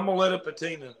patina. I'm gonna let it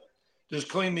patina. Just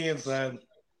clean the inside.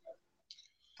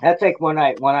 That's like when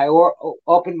I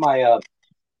opened my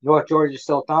North Georgia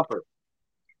Still Thumper.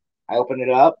 I opened it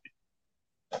up.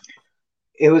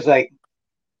 It was like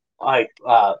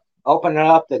opening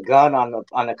up the gun on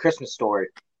the Christmas Story.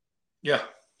 Yeah.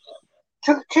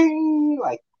 Ching,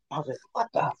 like I was like, what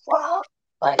the fuck?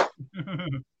 Like.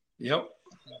 Yep.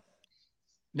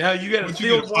 Now you got a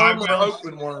sealed worm or an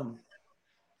open worm?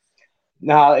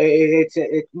 No,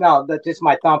 that's just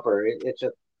my thumper. It's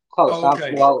a close. Oh,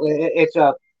 okay. It's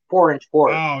a 4-inch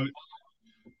quart. Oh,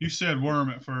 you said worm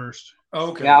at first.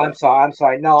 Okay. Yeah, I'm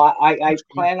sorry. No, I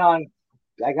plan on.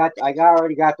 I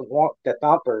already got the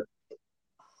thumper,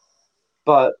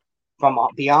 but from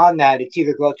beyond that, it's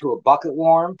either go to a bucket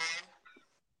worm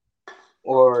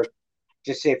or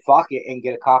just say fuck it and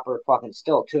get a copper fucking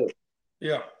still too.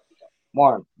 Yeah.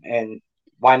 Worm, and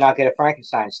why not get a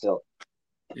Frankenstein still?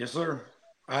 Yes, sir.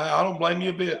 I don't blame you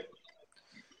a bit.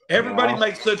 Everybody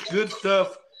makes such good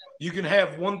stuff. You can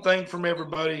have one thing from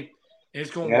everybody, and it's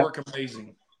going to work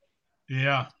amazing.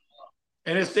 Yeah.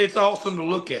 And it's awesome to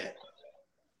look at.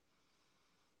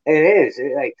 It is.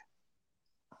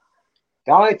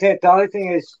 The only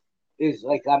thing is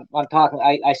like I'm talking.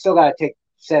 I still got to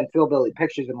send Philbilly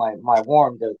pictures of my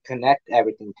worm to connect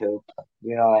everything to.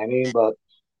 You know what I mean? But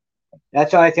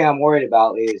that's the only thing I'm worried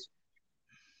about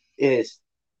is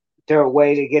there a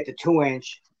way to get the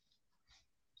 2-inch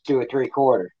to a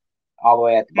 3/4 all the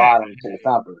way at the bottom to the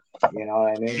thumper? You know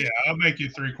what I mean? Yeah, I'll make you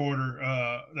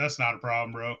 3/4. That's not a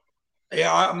problem, bro.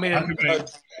 Yeah, I mean,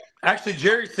 actually,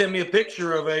 Jerry sent me a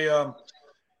picture of a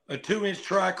 2-inch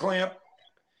tri-clamp,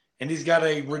 and he's got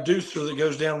a reducer that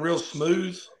goes down real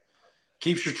smooth,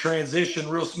 keeps your transition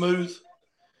real smooth,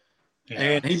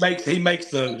 and he makes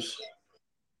those.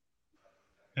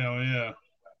 Hell yeah!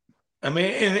 I mean,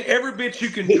 and every bit you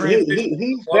can He's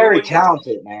transition very slowly.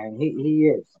 talented, man. He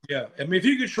is. Yeah. I mean, if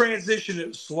you can transition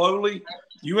it slowly,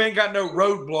 you ain't got no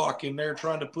roadblock in there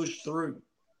trying to push through.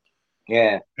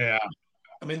 Yeah. Yeah.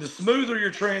 I mean, the smoother your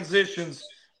transitions,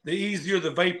 the easier the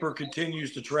vapor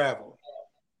continues to travel.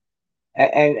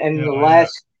 And Yeah,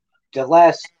 the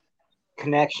less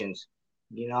connections.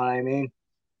 You know what I mean?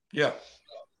 Yeah.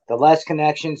 The less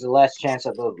connections, the less chance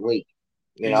of a leak.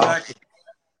 You know? Exactly.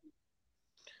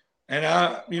 And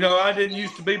I didn't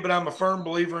used to be, but I'm a firm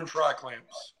believer in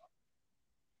tri-clamps.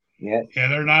 Yeah. Yeah,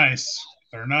 they're nice.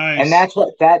 They're nice. And that's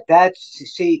what that's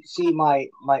see my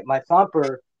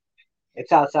thumper.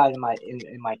 It's outside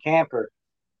in my camper,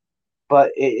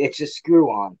 but it's a screw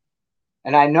on,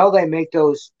 and I know they make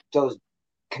those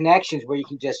connections where you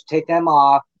can just take them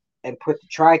off and put the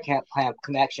tri-clamp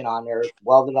connection on there,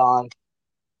 weld it on,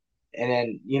 and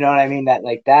then you know what I mean.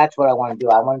 That's what I want to do.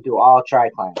 I want to do all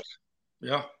tri-clamps.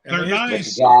 Yeah, they're nice.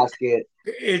 With the gasket.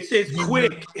 It's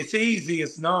quick. It's easy.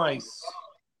 It's nice.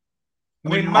 I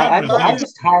mean, I'm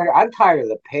just tired. I'm tired of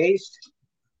the paste,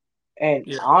 and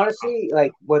honestly,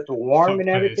 like with the worm and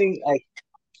everything,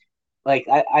 like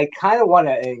I kind of want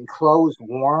an enclosed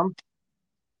worm.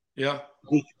 Yeah.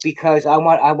 Because I'm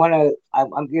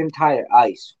getting tired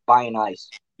of buying ice,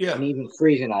 and even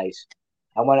freezing ice.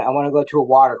 I want to go to a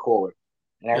water cooler,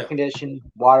 an air conditioned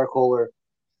water cooler,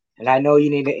 and I know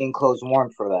you need an enclosed worm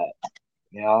for that.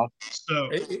 You know, so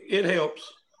it helps.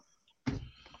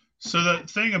 So the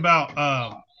thing about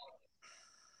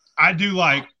I do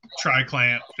like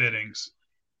tri-clamp fittings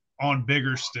on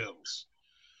bigger stills,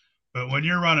 but when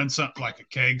you're running something like a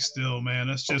keg still, man,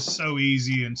 it's just so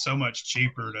easy and so much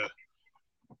cheaper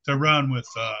to run with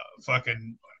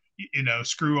fucking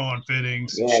screw-on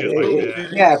fittings and shit like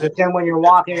that. Yeah, but then when you're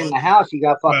walking in the house, you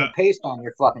got fucking paste on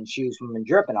your fucking shoes from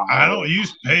dripping on. I don't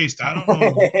use paste. I don't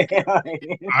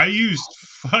know. I use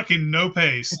fucking no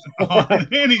paste on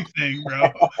anything,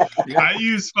 bro. I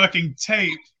use fucking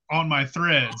tape on my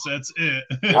threads. That's it.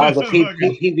 Oh, the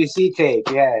PVC tape.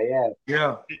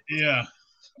 Yeah.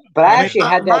 But I actually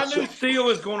had that. My new steel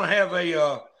is going to have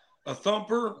a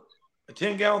thumper, a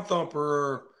 10-gallon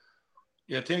thumper,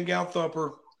 10-gallon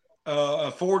thumper,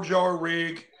 a 4-jar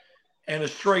rig, and a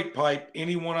straight pipe.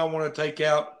 Anyone I want to take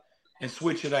out and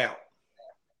switch it out.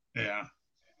 Yeah.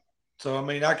 So I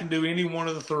mean, I can do any one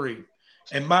of the three.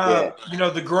 And my,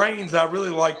 the grains, I really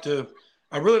like to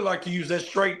use that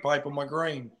straight pipe on my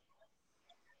grain.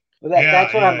 Well,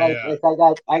 that's what I'm like.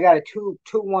 Like I got a two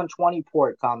 120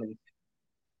 port coming.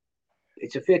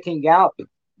 It's a 15-gallon,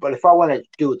 but if I want to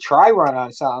do a try run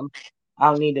on something, I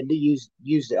don't need to use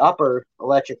the upper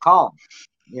electric column.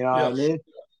 You know what I mean?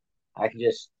 I can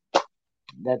just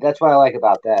that's what I like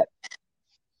about that.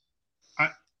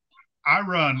 I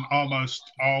run almost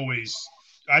always.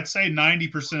 I'd say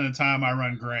 90% of the time I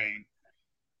run grain,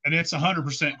 and it's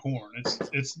 100% corn.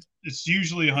 It's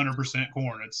usually 100%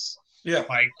 corn. It's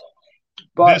like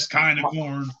this kind of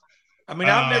corn. I mean,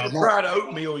 I've never tried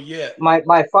oatmeal yet. My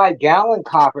 5-gallon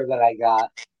copper that I got,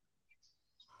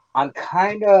 I'm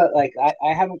kind of like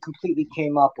I haven't completely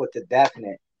came up with the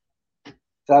definite.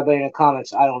 So everybody in the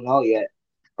comments, I don't know yet,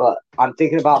 but I'm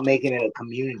thinking about making it a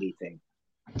community thing.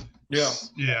 Yeah.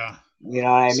 You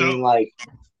know what I mean? Like,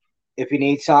 if you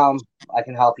need some, I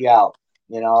can help you out.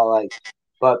 You know, like,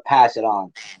 but pass it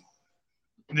on.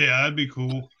 Yeah, that'd be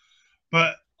cool.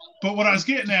 But what I was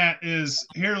getting at is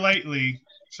here lately,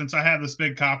 since I have this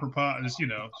big copper pot,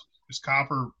 it's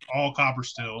copper, all copper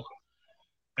still.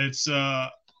 It's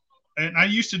and I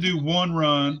used to do one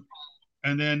run,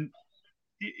 and then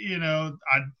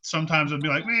sometimes I'd be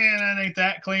like, man, that ain't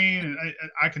that clean, and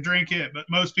I could drink it, but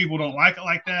most people don't like it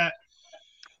like that.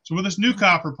 So with this new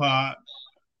copper pot,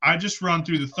 I just run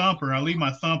through the thumper. I leave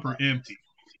my thumper empty.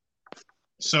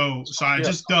 So I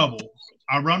just double.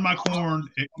 I run my corn,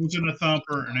 it goes in the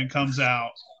thumper, and it comes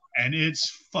out, and it's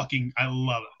fucking. I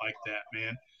love it like that,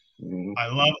 man. Mm-hmm. I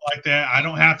love it like that. I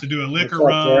don't have to do a liquor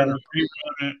run or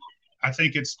rerun it. I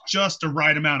think it's just the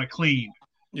right amount of clean.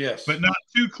 Yes, but not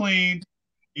too clean.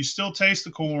 You still taste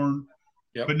the corn,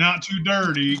 but not too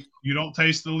dirty. You don't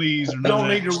taste the leaves. You don't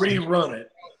need to rerun it.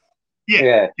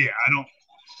 Yeah. I don't.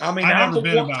 I mean,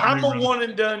 I'm a one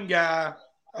and done guy.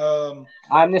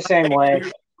 I'm the same way.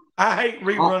 I hate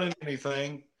rerunning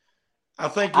anything. I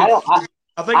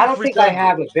don't think I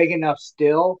have a big enough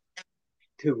still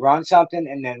to run something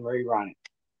and then rerun it.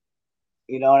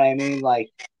 You know what I mean? Like,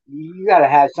 you got to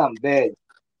have something big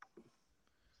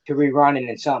to rerun it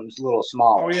in something a little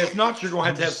smaller. Oh, yeah. If not, you're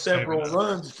going to have several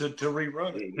runs to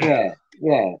rerun it.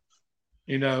 Yeah.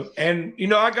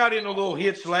 I got in a little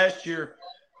hitch last year.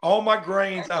 All my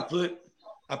grains, I put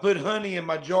honey in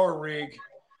my jar rig,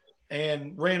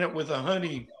 and ran it with a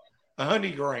honey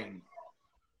grain.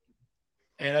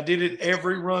 And I did it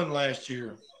every run last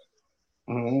year.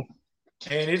 Mm-hmm.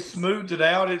 And it smoothed it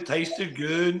out. It tasted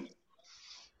good.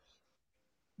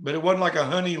 But it wasn't like a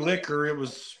honey liquor. It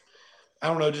was, I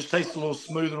don't know, just tasted a little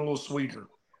smoother and a little sweeter.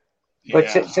 But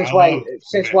Yeah, since I why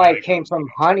love it came from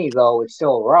honey though, it's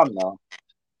still rum though.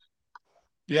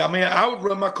 Yeah, I mean, I would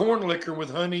run my corn liquor with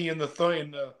honey in the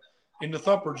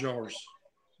thumper jars.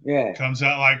 Yeah. Comes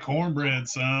out like cornbread,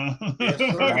 son. Yes,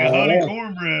 sir. Fucking honey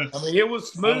cornbread. I mean, it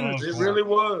was smooth. It corn. really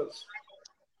was.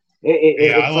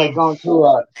 It's like going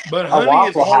to But a honey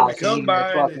is Waffle hard House to come and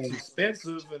by, and it's fucking.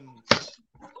 expensive.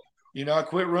 And I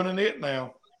quit running it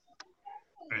now.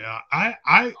 Yeah,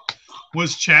 I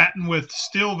was chatting with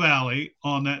Still Valley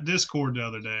on that Discord the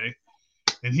other day,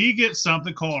 and he gets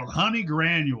something called honey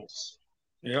granules.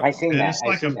 Yeah, I seen And that. it's I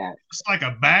like seen that. it's like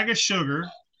a bag of sugar,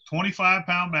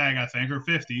 25-pound bag, I think, or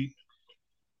 50.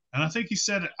 And I think he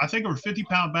said, I think over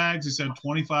 50-pound bags, he said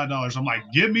 $25. I'm like,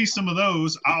 give me some of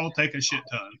those. I'll take a shit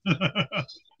ton.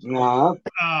 No.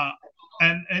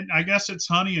 And I guess it's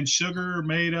honey and sugar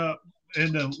made up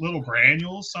into little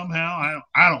granules somehow.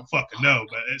 I don't fucking know,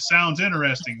 but it sounds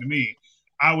interesting to me.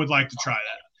 I would like to try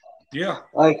that. yeah.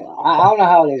 Like I don't know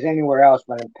how it is anywhere else,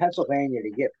 but in Pennsylvania to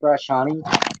get fresh honey,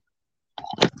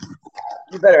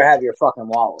 you better have your fucking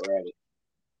wallet ready.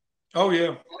 Oh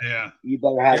yeah. Yeah. You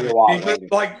better have your wallet But ready.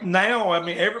 like now, I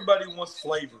mean, everybody wants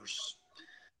flavors.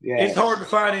 Yeah. It's hard to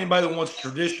find anybody that wants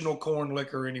traditional corn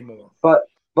liquor anymore. But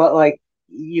like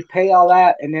you pay all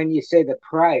that, and then you say the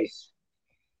price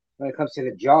when it comes to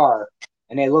the jar,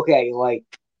 and they look at you like,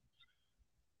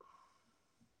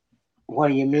 "What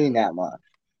do you mean that much?"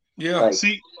 Yeah. Like,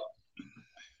 See,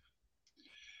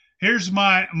 here's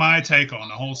my take on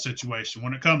the whole situation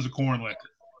when it comes to corn liquor.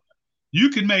 You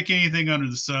can make anything under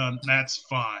the sun, that's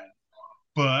fine.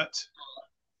 But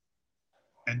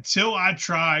until I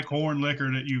try corn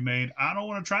liquor that you made, I don't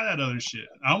want to try that other shit.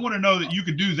 I want to know that you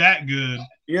could do that good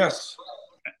Yes.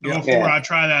 before I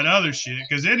try that other shit.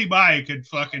 Because anybody could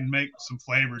fucking make some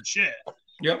flavored shit.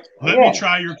 Yep. Let me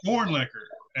try your corn liquor.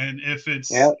 And if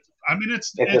it's, I mean,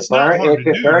 it's not hard to do.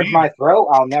 If it burns my throat,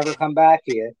 I'll never come back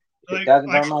to you. If it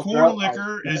doesn't burn my corn throat,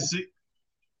 liquor is the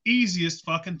easiest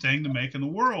fucking thing to make in the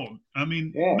world. I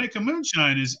mean, make a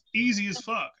moonshine is easy as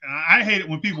fuck. I hate it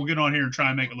when people get on here and try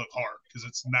and make it look hard because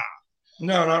it's not.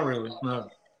 No, not really. No.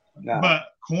 But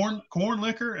corn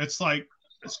liquor, it's like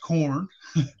it's corn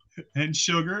and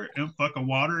sugar and fucking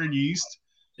water and yeast.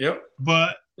 Yep.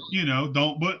 But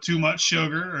don't put too much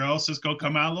sugar or else it's gonna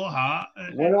come out a little hot.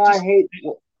 What do I hate?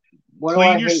 What do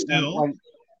I hate when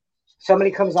somebody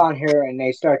comes on here and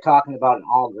they start talking about an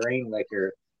all grain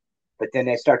liquor, but then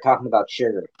they start talking about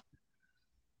sugar.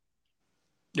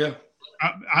 Yeah.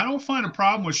 I don't find a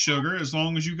problem with sugar as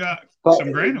long as you got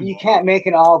some grain involved. You can't make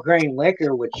an all grain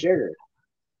liquor with sugar.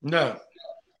 No.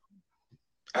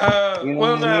 I mean?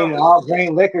 All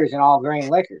grain liquor is an all grain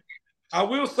liquor. I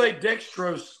will say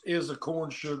dextrose is a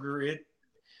corn sugar.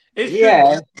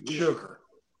 It's sugar.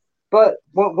 But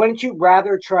wouldn't you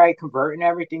rather try converting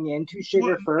everything into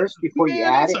sugar first before you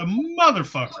add it? That's a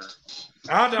motherfucker.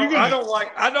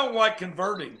 I don't like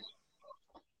converting.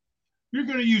 You're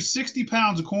going to use 60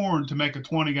 pounds of corn to make a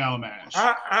 20-gallon mash.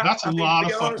 That's a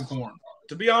lot of fucking corn.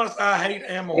 To be honest, I hate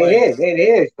amylase. It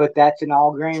is, but that's an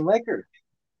all grain liquor.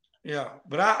 Yeah,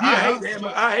 but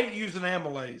I hate using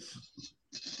amylase.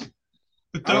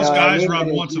 But those guys rub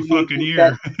once a fucking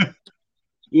year.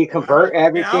 You convert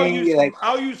everything.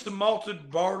 I'll use some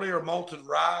malted barley or malted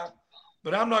rye,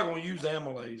 but I'm not going to use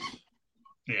amylase.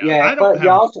 Yeah, but you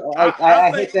also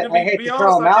I hate to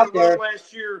throw them out there.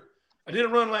 I did a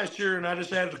run last year, and I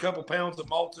just added a couple pounds of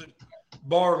malted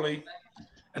barley,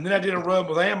 and then I did a run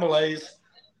with amylase.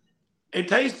 It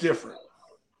tastes different.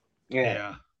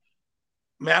 Yeah.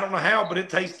 I mean, I don't know how, but it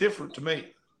tastes different to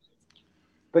me.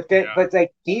 But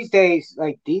like these days,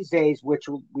 which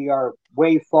we are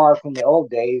way far from the old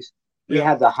days, we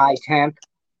have the high temp,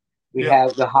 we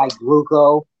have the high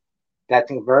glucose that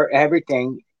convert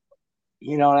everything.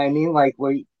 You know what I mean? Like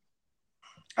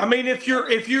I mean, if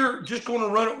you're just going to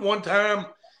run it one time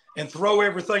and throw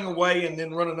everything away and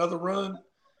then run another run,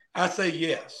 I say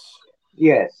yes.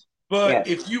 Yes. But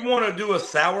if you want to do a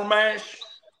sour mash,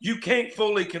 you can't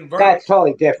fully convert. That's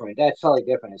totally different. A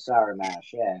sour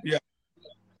mash. Yeah. Yeah.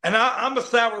 And I'm a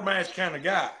sour mash kind of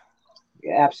guy.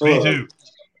 Yeah, absolutely. Me too.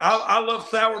 I love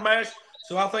sour mash,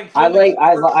 so I think I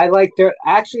like their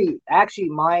actually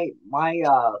my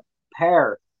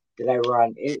pear that I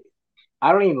run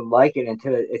I don't even like it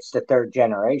until it's the third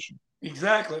generation.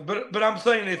 Exactly, but I'm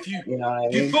saying if you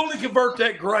you fully convert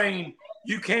that grain,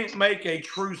 you can't make a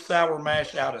true sour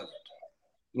mash out of it.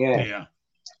 Yeah.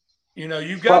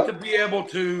 You've got to be able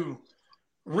to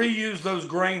reuse those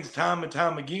grains time and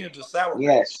time again to sour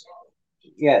grains.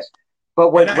 Yes.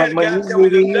 But when And you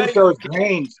reuse those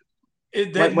grains,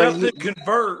 nothing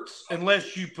converts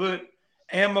unless you put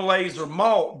amylase or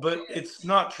malt, but it's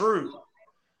not true.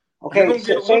 Okay, you're gonna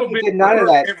get a little bit none of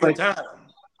that every time.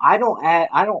 I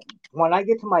don't when I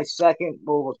get to my second,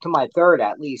 well, to my third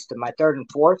at least, to my third and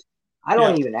fourth, I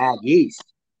don't even add yeast.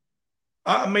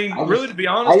 I mean, really, to be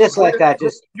honest, I just let that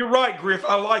just. You're right, Griff.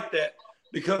 I like that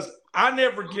because I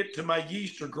never get to my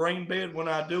yeast or grain bed when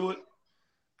I do it.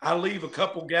 I leave a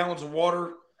couple gallons of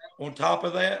water on top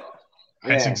of that.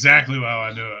 That's exactly how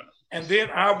I do it. And then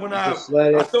I throw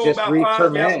about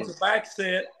 5 gallons of back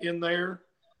set in there,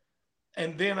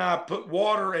 and then I put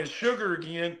water and sugar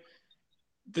again.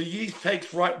 The yeast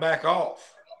takes right back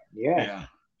off. Yeah.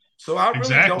 So I really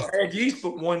don't add yeast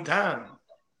but one time.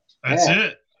 That's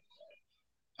it.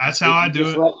 That's how I do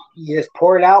it. You just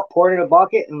pour it out, pour it in a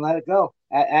bucket, and let it go.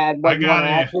 Add what you want to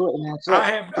add to it, and that's it.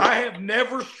 I have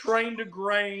never strained a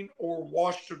grain or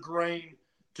washed a grain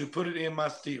to put it in my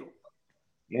still.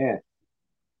 Yeah.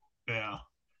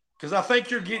 Because I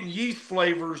think you're getting yeast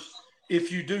flavors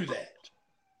if you do that.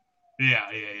 Yeah.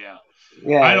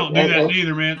 I don't do that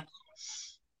neither, man.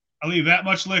 I leave that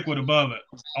much liquid above it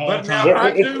all the time. Now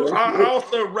I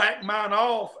also rack mine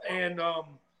off and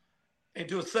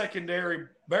into a secondary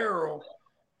barrel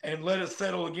and let it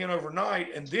settle again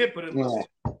overnight and then put it in the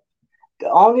The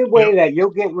only way that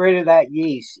you'll get rid of that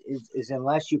yeast is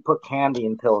unless you put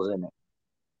Cambion pills in it.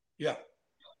 Yeah.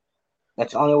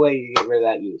 That's the only way you get rid of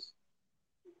that yeast.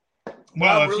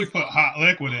 Well, if you put hot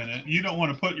liquid in it, you don't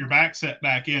want to put your back set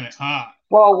back in it hot.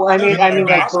 Well, I mean,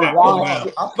 like for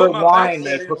wine,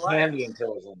 they put Cambion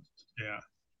pills in. Yeah.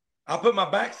 I put my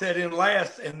back set in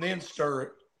last and then stir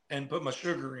it and put my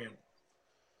sugar in.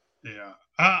 Yeah.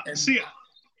 See,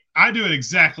 I do it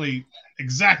exactly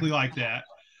like that.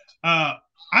 I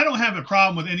don't have a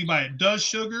problem with anybody that does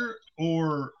sugar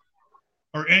or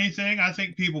anything. I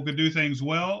think people could do things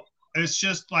well. It's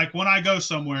just like when I go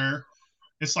somewhere,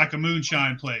 it's like a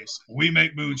moonshine place. We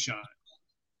make moonshine.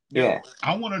 Yeah.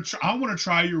 I want to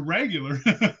try your regular.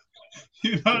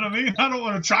 You know what I mean? I don't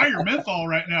want to try your menthol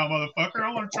right now, motherfucker.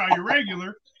 I want to try your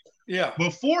regular. Yeah.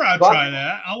 Before I try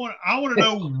that, I want to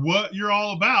know what you're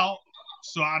all about,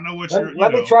 so I know what you're.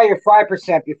 Let me try your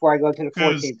 5% before I go to the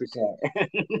 14%.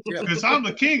 Because I'm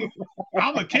the king.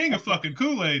 I'm the king of fucking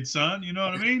Kool-Aid, son. You know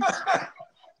what I mean?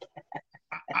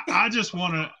 I just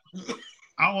want to.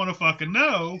 I want to fucking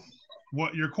know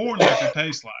what your corn liquor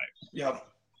tastes like. Yeah.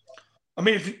 I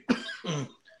mean,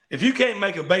 if you can't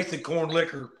make a basic corn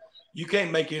liquor, you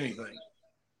can't make anything.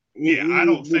 Yeah, I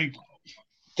don't think.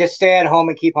 Just stay at home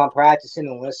and keep on practicing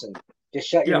and listen. Just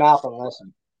shut your mouth and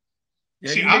listen.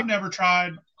 Yeah, see, I've never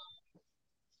tried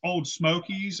Old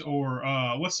Smokies or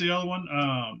what's the other one?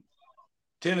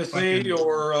 Tennessee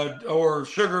or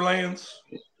Sugarlands.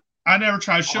 I never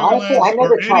tried Sugarlands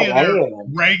or any of their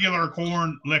regular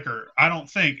corn liquor. I don't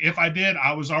think. If I did,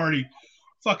 I was already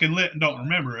fucking lit and don't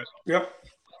remember it. Yep.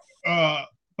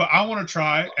 But I want to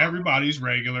try everybody's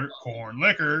regular corn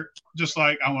liquor, just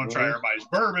like I want to try everybody's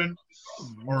bourbon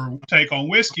or take on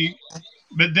whiskey.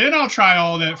 But then I'll try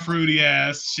all that fruity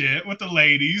ass shit with the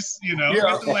ladies,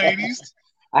 with the ladies.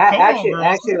 Actually,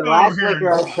 the last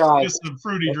liquor I tried, just some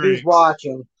fruity drinks.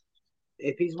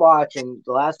 If he's watching,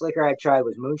 the last liquor I tried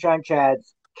was Moonshine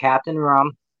Chad's Captain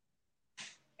Rum.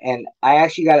 And I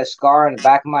actually got a scar on the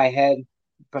back of my head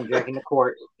from drinking the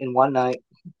quart in one night.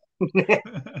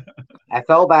 I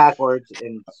fell backwards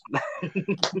and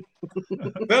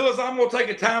fellas, I'm gonna take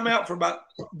a timeout for about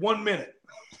 1 minute.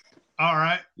 All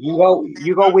right. You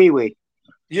go wee.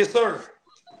 Yes, sir.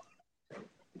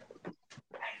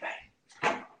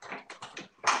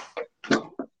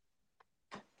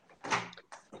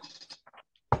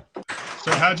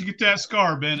 So how'd you get that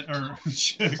scar, Bennett or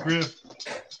Griff?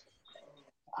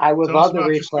 I would love to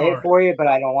replay it for you, but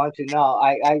I don't want to. No,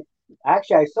 I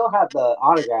still have the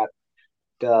autograph.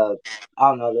 The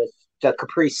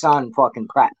Capri Sun fucking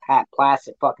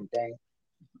plastic fucking thing.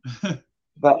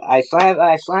 But I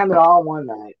slammed it all in one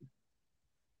night.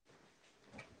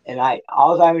 And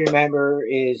all I remember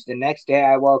is the next day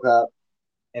I woke up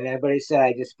and everybody said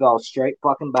I just fell straight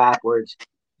fucking backwards.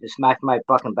 Just smacked my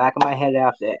fucking back of my head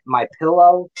after it. My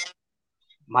pillow,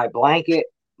 my blanket,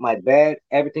 my bed,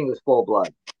 everything was full of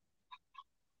blood.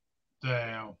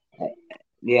 Damn.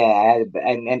 Yeah,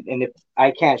 and if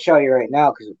I can't show you right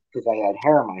now because I had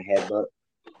hair on my head, but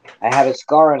I have a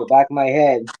scar on the back of my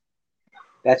head.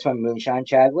 That's from Moonshine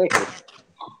Chad Liquor.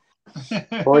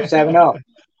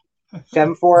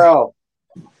 470-740.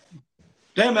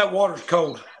 Damn, that water's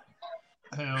cold.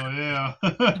 Hell yeah.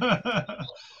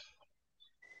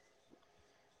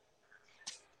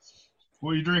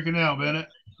 What are you drinking now, Bennett?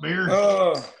 Beer?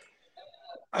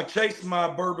 I chased my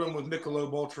bourbon with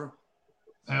Michelob Ultra.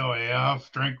 Hell yeah.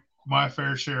 I've drank my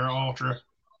fair share of Ultra.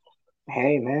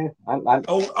 Hey man, I'm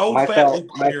Old my fat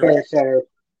fair share.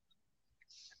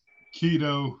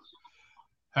 Keto.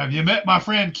 Have you met my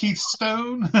friend Keith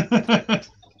Stone?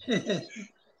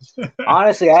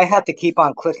 Honestly, I have to keep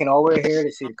on clicking over here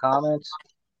to see the comments.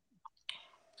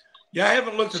 Yeah, I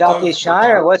haven't looked at Southeast those.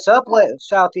 Shiner, what's up,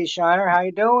 Southeast Shiner? How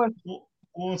you doing?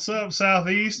 What's up,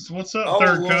 Southeast? What's up, Oh,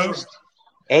 Third Lord. Coast?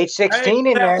 816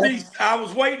 in there. Southeast, I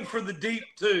was waiting for the deep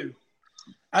too.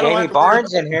 Jamie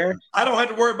Barnes in here. I don't have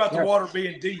to worry about the water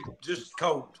being deep, just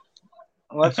cold.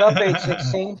 What's up,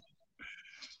 816?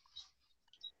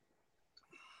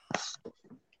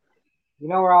 You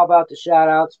know we're all about the shout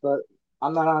outs, but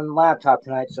I'm not on the laptop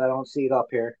tonight, so I don't see it up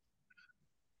here.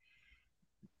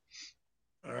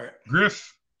 All right.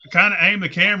 Griff, kind of aim the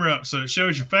camera up so it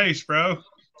shows your face, bro.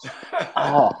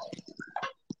 Oh.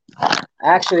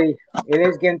 Actually, it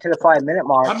is getting to the 5-minute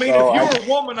mark. I mean, so if you were a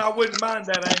woman, I wouldn't mind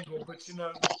that angle, but you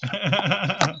know.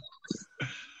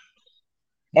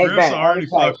 Hey, Griff's Ben, already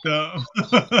fucked up.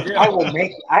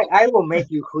 I will make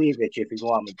you cleavage if you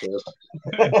want me to.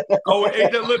 Oh,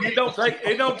 it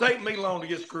don't take me long to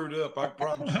get screwed up. I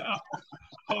promise.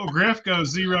 Oh, Griff goes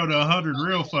 0 to 100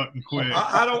 real fucking quick.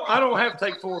 I don't have to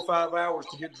take 4 or 5 hours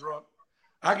to get drunk.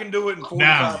 I can do it in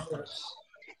 45 minutes.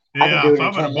 Yeah, I can do it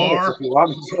in 10 minutes if you want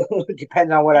me to,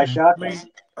 depending on what I shot. I mean,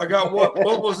 I got what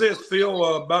was this, Phil?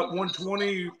 About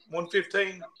 120,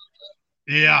 115?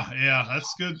 Yeah,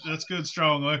 that's good. That's good,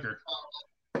 strong liquor.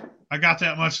 I got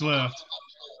that much left,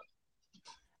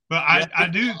 but I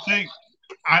do think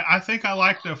I think I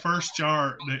like the first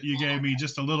jar that you gave me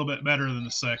just a little bit better than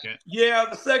the second. Yeah,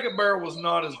 the second barrel was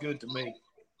not as good to me.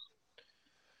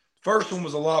 First one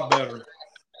was a lot better.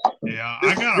 Yeah,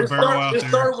 I got a barrel out there.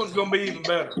 This third one's gonna be even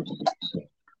better.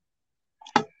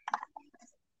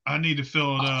 I need to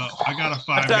fill it up. I got a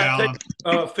 5-gallon.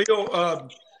 Phil,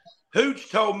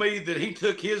 Hooch told me that he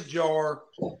took his jar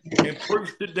and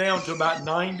proofed it down to about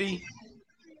 90,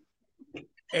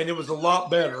 and it was a lot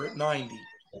better at 90.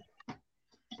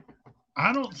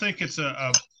 I don't think it's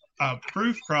a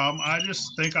proof problem. I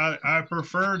just think I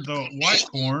preferred the white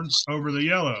corn over the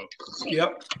yellow.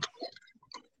 Yep.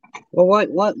 Well,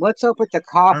 what's up with the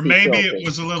coffee? Or maybe filter? it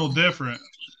was a little different.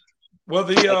 Well,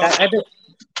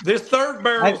 this third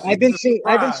barrel. I've been seeing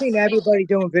everybody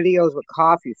doing videos with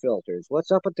coffee filters.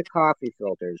 What's up with the coffee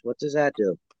filters? What does that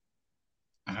do?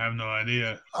 I have no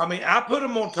idea. I mean, I put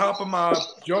them on top of my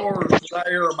jars to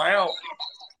air them out.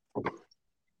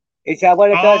 Is that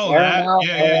what it does? Air them out?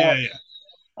 Yeah.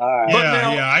 All right.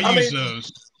 I use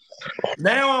those.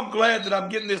 Now I'm glad that I'm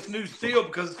getting this new steel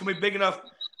because it's gonna be big enough.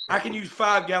 I can use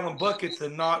 5-gallon buckets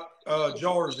and not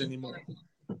jars anymore.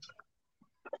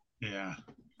 Yeah.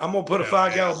 I'm gonna put a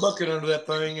 5-gallon bucket under that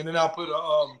thing, and then I'll put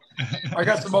I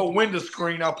got some old window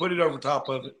screen. I'll put it over top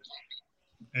of it.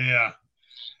 Yeah.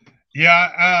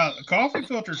 The coffee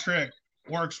filter trick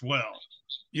works well.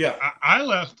 Yeah. I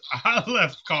left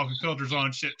coffee filters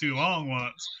on shit too long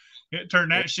once. It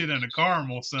turned that shit into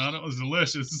caramel, son. It was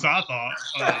delicious, as I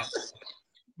thought.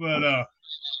 But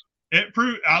it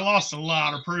proved I lost a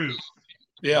lot of proof.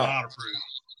 Yeah. A lot of proof.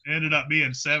 It ended up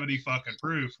being 70 fucking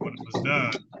proof when it was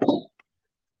done.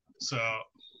 So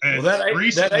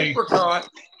that apricot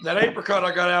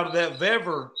I got out of that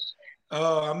Vever,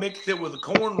 I mixed it with a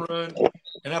corn run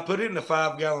and I put it in a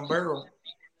 5-gallon barrel.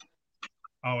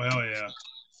 Oh hell yeah.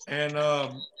 And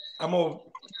I'm gonna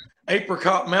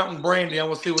apricot mountain brandy. I'm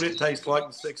gonna see what it tastes like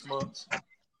in 6 months.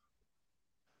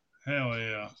 Hell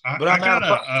yeah.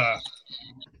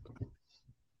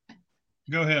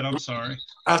 Go ahead, I'm sorry.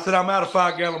 I said I'm out of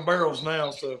 5-gallon barrels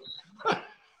now, so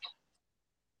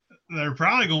they're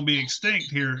probably going to be extinct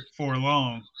here for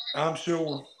long. I'm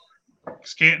sure.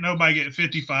 Can't nobody get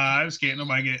 55s. Can't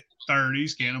nobody get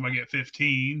 30s. Can't nobody get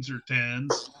 15s or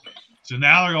 10s. So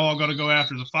now they're all going to go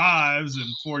after the 5s, and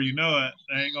before you know it,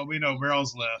 there ain't going to be no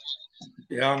barrels left.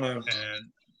 Yeah, I know.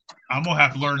 And I'm going to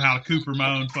have to learn how to cooper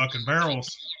my own fucking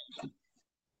barrels.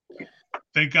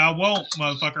 Think I won't,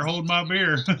 motherfucker, hold my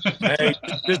beer. Hey,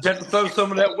 just have to throw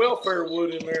some of that welfare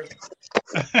wood in there.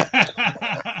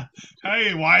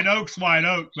 Hey, white oak,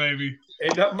 baby.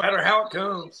 It doesn't matter how it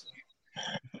comes.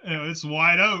 It's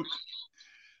white oak.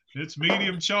 It's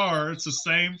medium char. It's the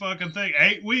same fucking thing.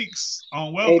 8 weeks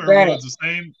on welfare wood's the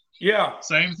same. Yeah.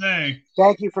 Same thing.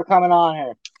 Thank you for coming on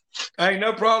here. Hey,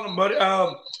 no problem, buddy.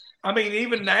 I mean,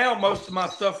 even now, most of my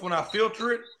stuff, when I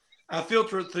filter it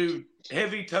through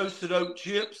heavy toasted oat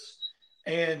chips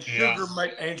and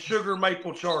sugar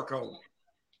maple charcoal.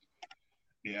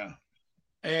 Yeah.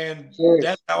 And Cheers.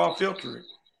 that's how I filter it.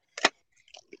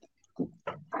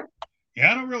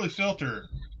 Yeah, I don't really filter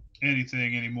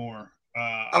anything anymore.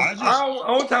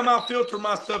 Only time I filter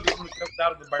my stuff is when it comes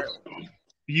out of the barrel.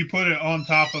 You put it on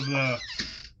top of the.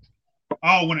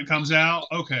 When it comes out,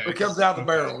 okay. It comes out of the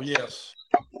barrel, yes.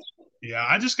 Yeah,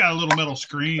 I just got a little metal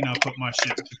screen. I put my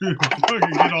shit through. I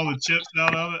can get all the chips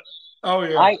out of it. Oh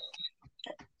yeah.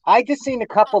 I just seen a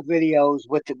couple videos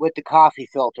with the coffee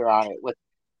filter on it.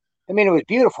 It was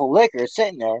beautiful liquor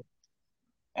sitting there.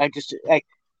 And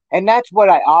that's what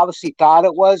I obviously thought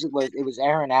it was. It was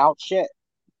airing out shit.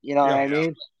 You know what I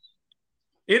mean?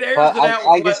 It airs But it out.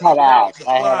 I just had asked.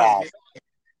 I had asked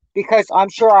because I'm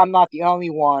sure I'm not the only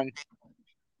one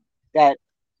that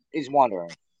is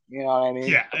wondering. You know what I mean?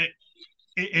 Yeah.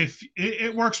 If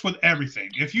it works with everything.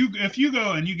 If you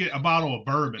go and you get a bottle of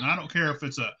bourbon, I don't care if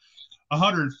it's a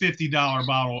 $150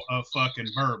 bottle of fucking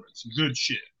bourbon, some good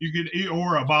shit. You could,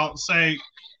 or a bottle, say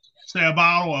a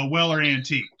bottle of Weller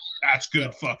Antique. That's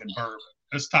good fucking bourbon.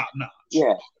 That's top notch.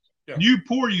 Yeah. You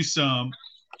pour you some.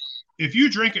 If you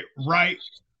drink it right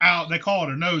out, they call it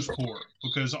a nose pour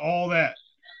because all that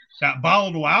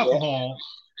volatile alcohol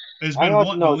has been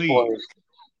wanting to leave.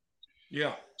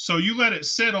 Yeah. So you let it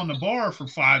sit on the bar for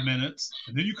 5 minutes,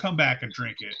 and then you come back and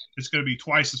drink it. It's going to be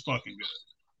twice as fucking good.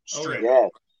 Straight. Yeah.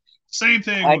 Same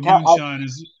thing with moonshine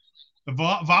is the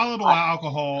volatile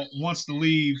alcohol wants to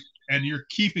leave, and you're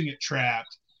keeping it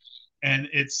trapped, and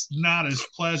it's not as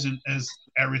pleasant as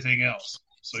everything else.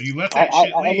 So you let that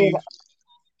shit leave.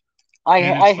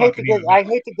 I hate to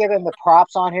give him the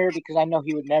props on here because I know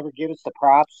he would never give us the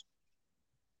props,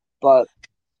 but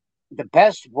the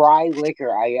best rye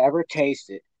liquor I ever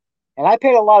tasted, and I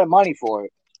paid a lot of money for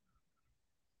it,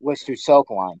 was through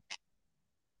Soakline.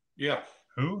 Yeah.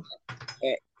 Who?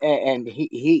 And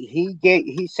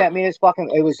he sent me this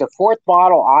fucking. It was the fourth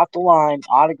bottle off the line,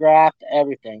 autographed,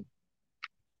 everything.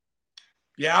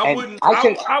 Yeah,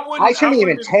 I shouldn't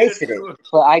even tasted it,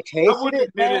 but I tasted it.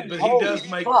 But he does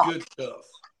make good stuff.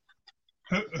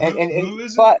 Who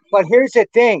is it? But here's the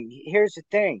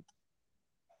thing.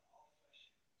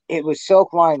 It was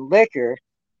Soakline liquor,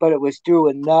 but it was through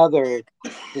another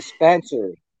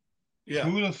dispensary. Yeah.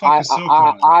 Who the fuck is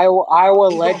Soakline? Iowa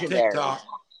Legendary.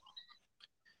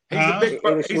 He's a big.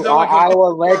 He's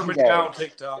Iowa Legendary on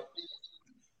TikTok.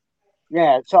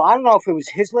 Yeah, so I don't know if it was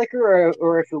his liquor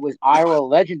or if it was Iowa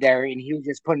Legendary, and he was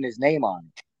just putting his name on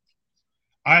it.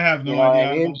 I have no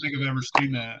idea. I don't think I've ever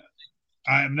seen that.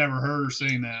 I have never heard or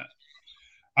seen that.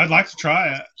 I'd like to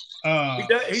try it. I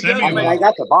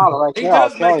got the bottle right there. He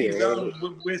does make his own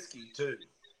whiskey too.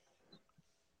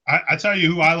 I tell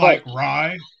you who I like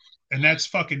rye, and that's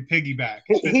fucking Piggyback.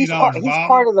 He's part of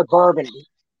the bourbon.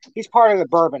 He's part of the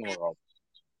bourbon world.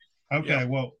 Okay,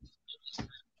 well,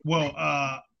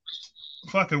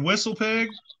 fucking Whistle Pig,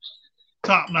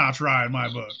 top notch rye in my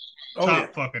book.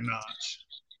 Top fucking notch.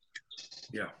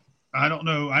 Yeah. I don't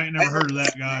know. I ain't never heard of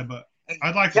that guy, but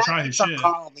I'd like to try his shit.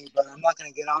 Calling me, but I'm not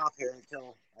going to get off here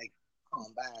until I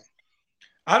come back.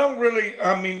 I don't really.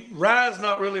 I mean, rye's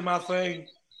not really my thing.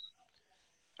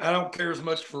 I don't care as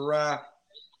much for rye.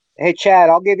 Hey, Chad,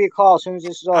 I'll give you a call as soon as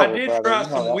this is over. I did try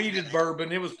some weeded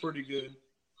bourbon. It was pretty good.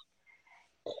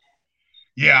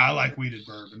 Yeah, I like weeded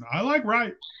bourbon. I like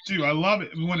rye too. I love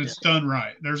it when it's done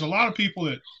right. There's a lot of people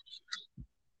that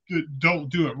don't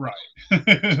do it right.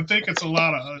 I think it's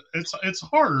it's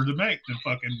harder to make than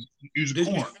fucking use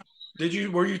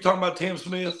corn. Were you talking about Tim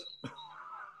Smith?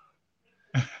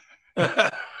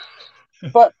 but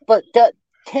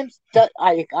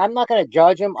I'm not going to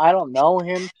judge him. I don't know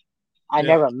him. I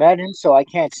never met him, so I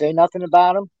can't say nothing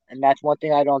about him. And that's one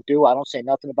thing I don't do. I don't say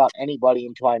nothing about anybody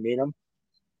until I meet him.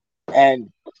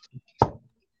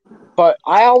 But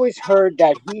I always heard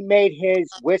that he made his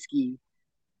whiskey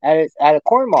at a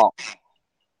corn malt.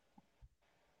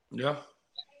 Yeah.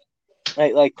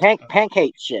 Like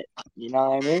pancake shit. You know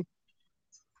what I mean?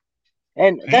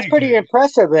 And that's pretty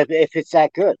impressive if it's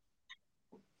that good.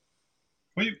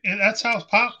 Well, that's how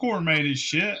Popcorn made his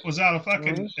shit. Was out of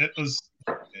fucking.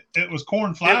 It was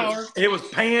corn flour. It was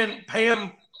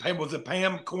Pam. Was it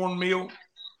Pam cornmeal?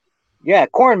 Yeah,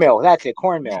 cornmeal. That's it.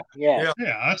 Cornmeal. Yeah.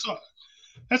 Yeah.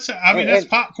 That's. I mean, that's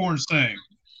Popcorn's thing.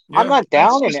 Yeah, I'm not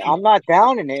downing it. I'm not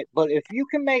downing it. But if you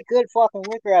can make good fucking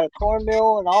liquor out of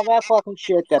cornmeal and all that fucking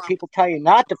shit that people tell you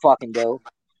not to fucking do,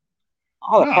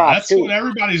 that's what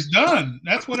everybody's done.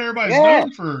 That's what everybody's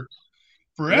done for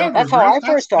forever. Yeah, that's how I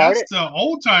first started. That's the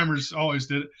old timers always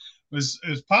did it. Was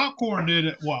Popcorn did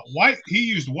it? White? He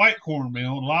used white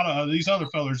cornmeal. A lot of these other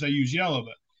fellers they use yellow,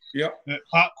 but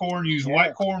Popcorn used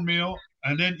white cornmeal,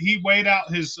 and then he weighed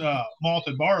out his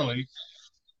malted barley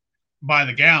by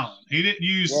the gallon. He didn't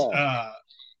use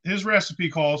his recipe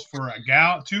calls for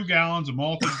 2 gallons of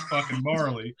malted fucking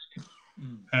barley,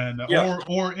 and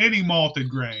or any malted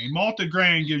grain. Malted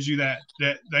grain gives you that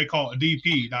they call it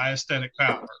DP, diastatic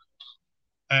power.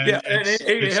 And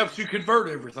it helps you convert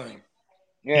everything.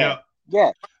 Yeah.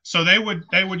 So they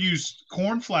would use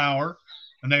corn flour,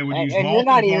 and they would use malted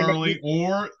barley,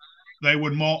 or they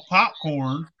would malt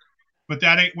popcorn. But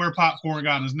that ain't where popcorn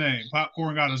got his name.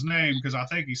 Popcorn got his name because I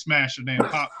think he smashed a damn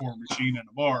popcorn machine in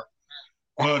the bar.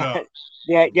 But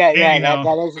anyhow,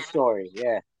 that is a story.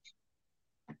 Yeah.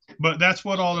 But that's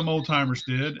what all them old timers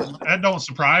did. That don't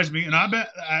surprise me, and I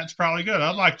bet that's probably good.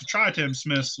 I'd like to try Tim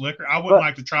Smith's liquor. I wouldn't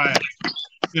like to try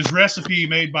his recipe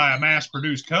made by a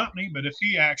mass-produced company, but if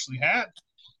he actually had,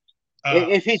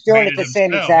 if he's doing it the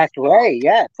same exact way,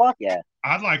 yeah, fuck yeah,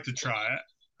 I'd like to try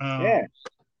it.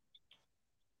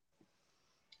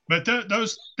 But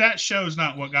that show's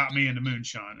not what got me into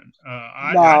moonshining.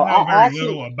 I know very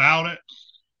little about it.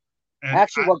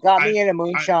 Actually, what got me into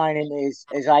moonshining is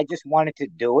I just wanted to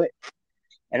do it,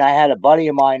 and I had a buddy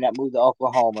of mine that moved to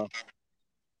Oklahoma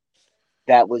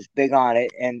that was big on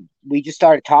it, and we just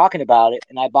started talking about it,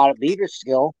 and I bought a beaver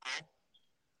skill,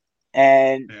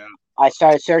 and I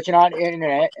started searching on the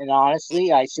internet, and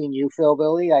honestly, I seen you, Phil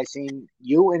Billy, I seen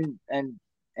you and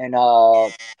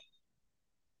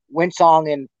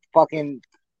Winsong and fucking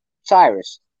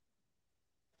Cyrus,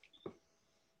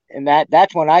 and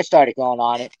that's when I started going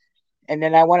on it, and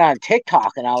then I went on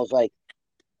TikTok, and I was like,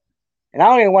 and I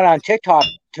only went on TikTok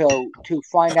to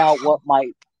find out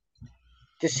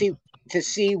to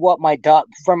see what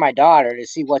for my daughter, to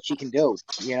see what she can do.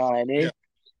 You know what I mean? Yeah.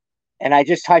 And I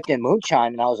just typed in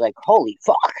moonshine, and I was like, holy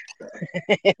fuck.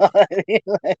 You know what I mean?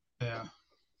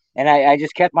 And I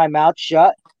just kept my mouth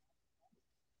shut,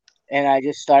 and I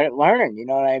just started learning. You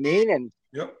know what I mean? And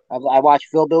I watched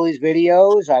Phil Billy's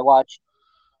videos. I watched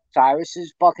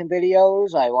Cyrus's fucking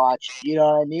videos. I watched, you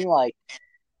know what I mean? Like,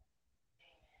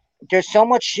 there's so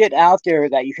much shit out there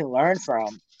that you can learn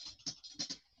from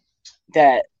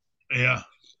that. Yeah.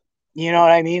 You know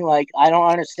what I mean? Like, I don't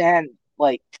understand,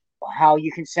 like, how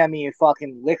you can send me a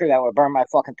fucking liquor that would burn my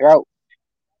fucking throat.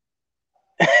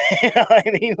 You know what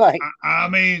I mean? Like, I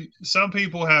mean, some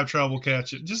people have trouble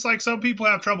catching, just like some people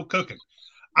have trouble cooking.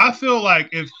 I feel like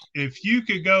if you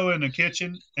could go in the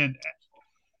kitchen and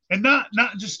not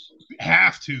just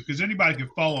have to, because anybody can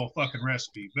follow a fucking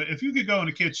recipe, but if you could go in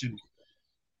the kitchen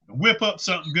and whip up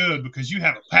something good because you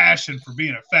have a passion for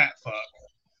being a fat fuck,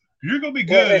 you're gonna be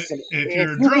good. Listen, if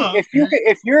you're drunk.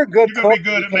 If you're a good cook, you're gonna be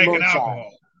good at making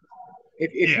alcohol.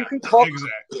 If you can cook,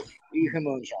 exactly, you can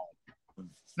moonshine.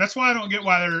 That's why I don't get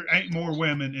why there ain't more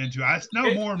women into it. I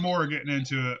know more and more are getting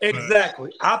into it.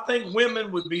 Exactly. I think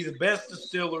women would be the best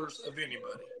distillers of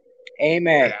anybody.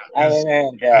 Amen.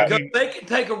 Amen. Because they can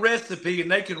take a recipe and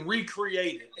they can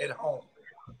recreate it at home.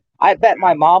 I bet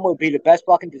my mom would be the best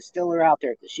fucking distiller out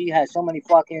there because she has so many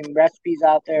fucking recipes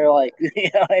out there. Like, you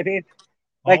know what I mean?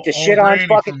 Like the shit on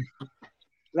fucking,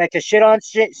 like the shit on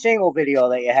single video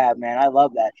that you have, man. I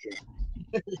love that shit.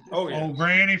 Oh yeah, old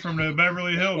Granny from the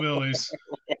Beverly Hillbillies.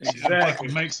 Exactly,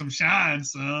 make some shine,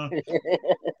 son.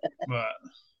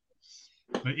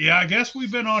 But yeah, I guess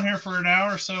we've been on here for an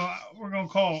hour, so we're gonna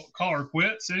call her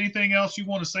quits. Anything else you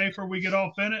want to say before we get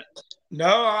off, Bennett?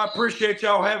 No, I appreciate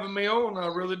y'all having me on. I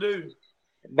really do.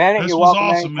 Bennett, this you're was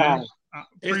welcome awesome, anytime. man. I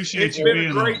appreciate you being on.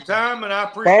 It's been a great time, and I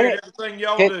appreciate everything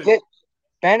y'all do.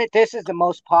 Bennett, this is the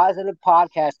most positive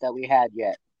podcast that we had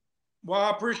yet. Well, I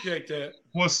appreciate that.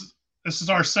 This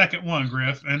is our second one,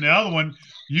 Griff, and the other one,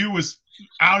 you was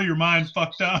out of your mind,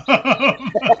 fucked up. Well,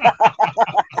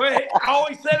 I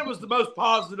always said it was the most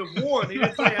positive one. He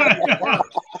didn't say how many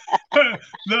were.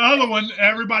 The other one,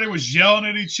 everybody was yelling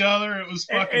at each other. It was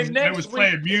fucking. And they was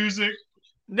playing music.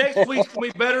 Next week's gonna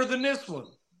be better than this one.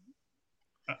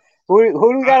 Who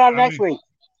do we got on next week?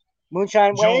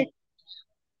 Moonshine Wade?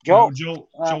 Jolt.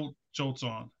 Jolt's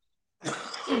on.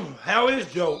 How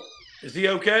is Jolt? Is he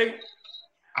okay?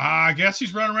 I guess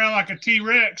he's running around like a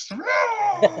T-Rex.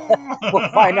 We'll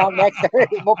find out next.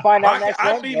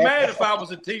 I'd be mad if I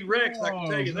was a T-Rex. I can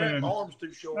tell you that. My arm's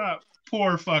too short.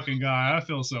 Poor fucking guy. I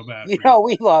feel so bad. You know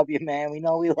we love you, man. We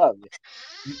know we love you.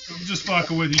 I'm just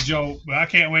fucking with you, Joe. But I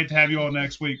can't wait to have you on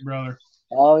next week, brother.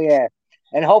 Oh yeah,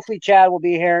 and hopefully Chad will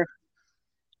be here.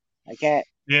 I can't.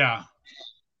 Yeah.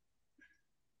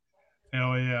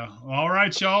 Hell yeah. All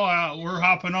right, y'all. We're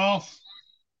hopping off.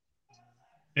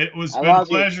 It was been a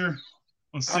pleasure.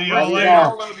 We'll see y'all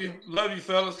later. Love you,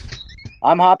 fellas.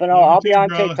 I'm hopping off. I'll be on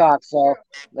TikTok, so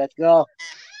let's go.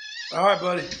 All right,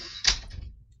 buddy.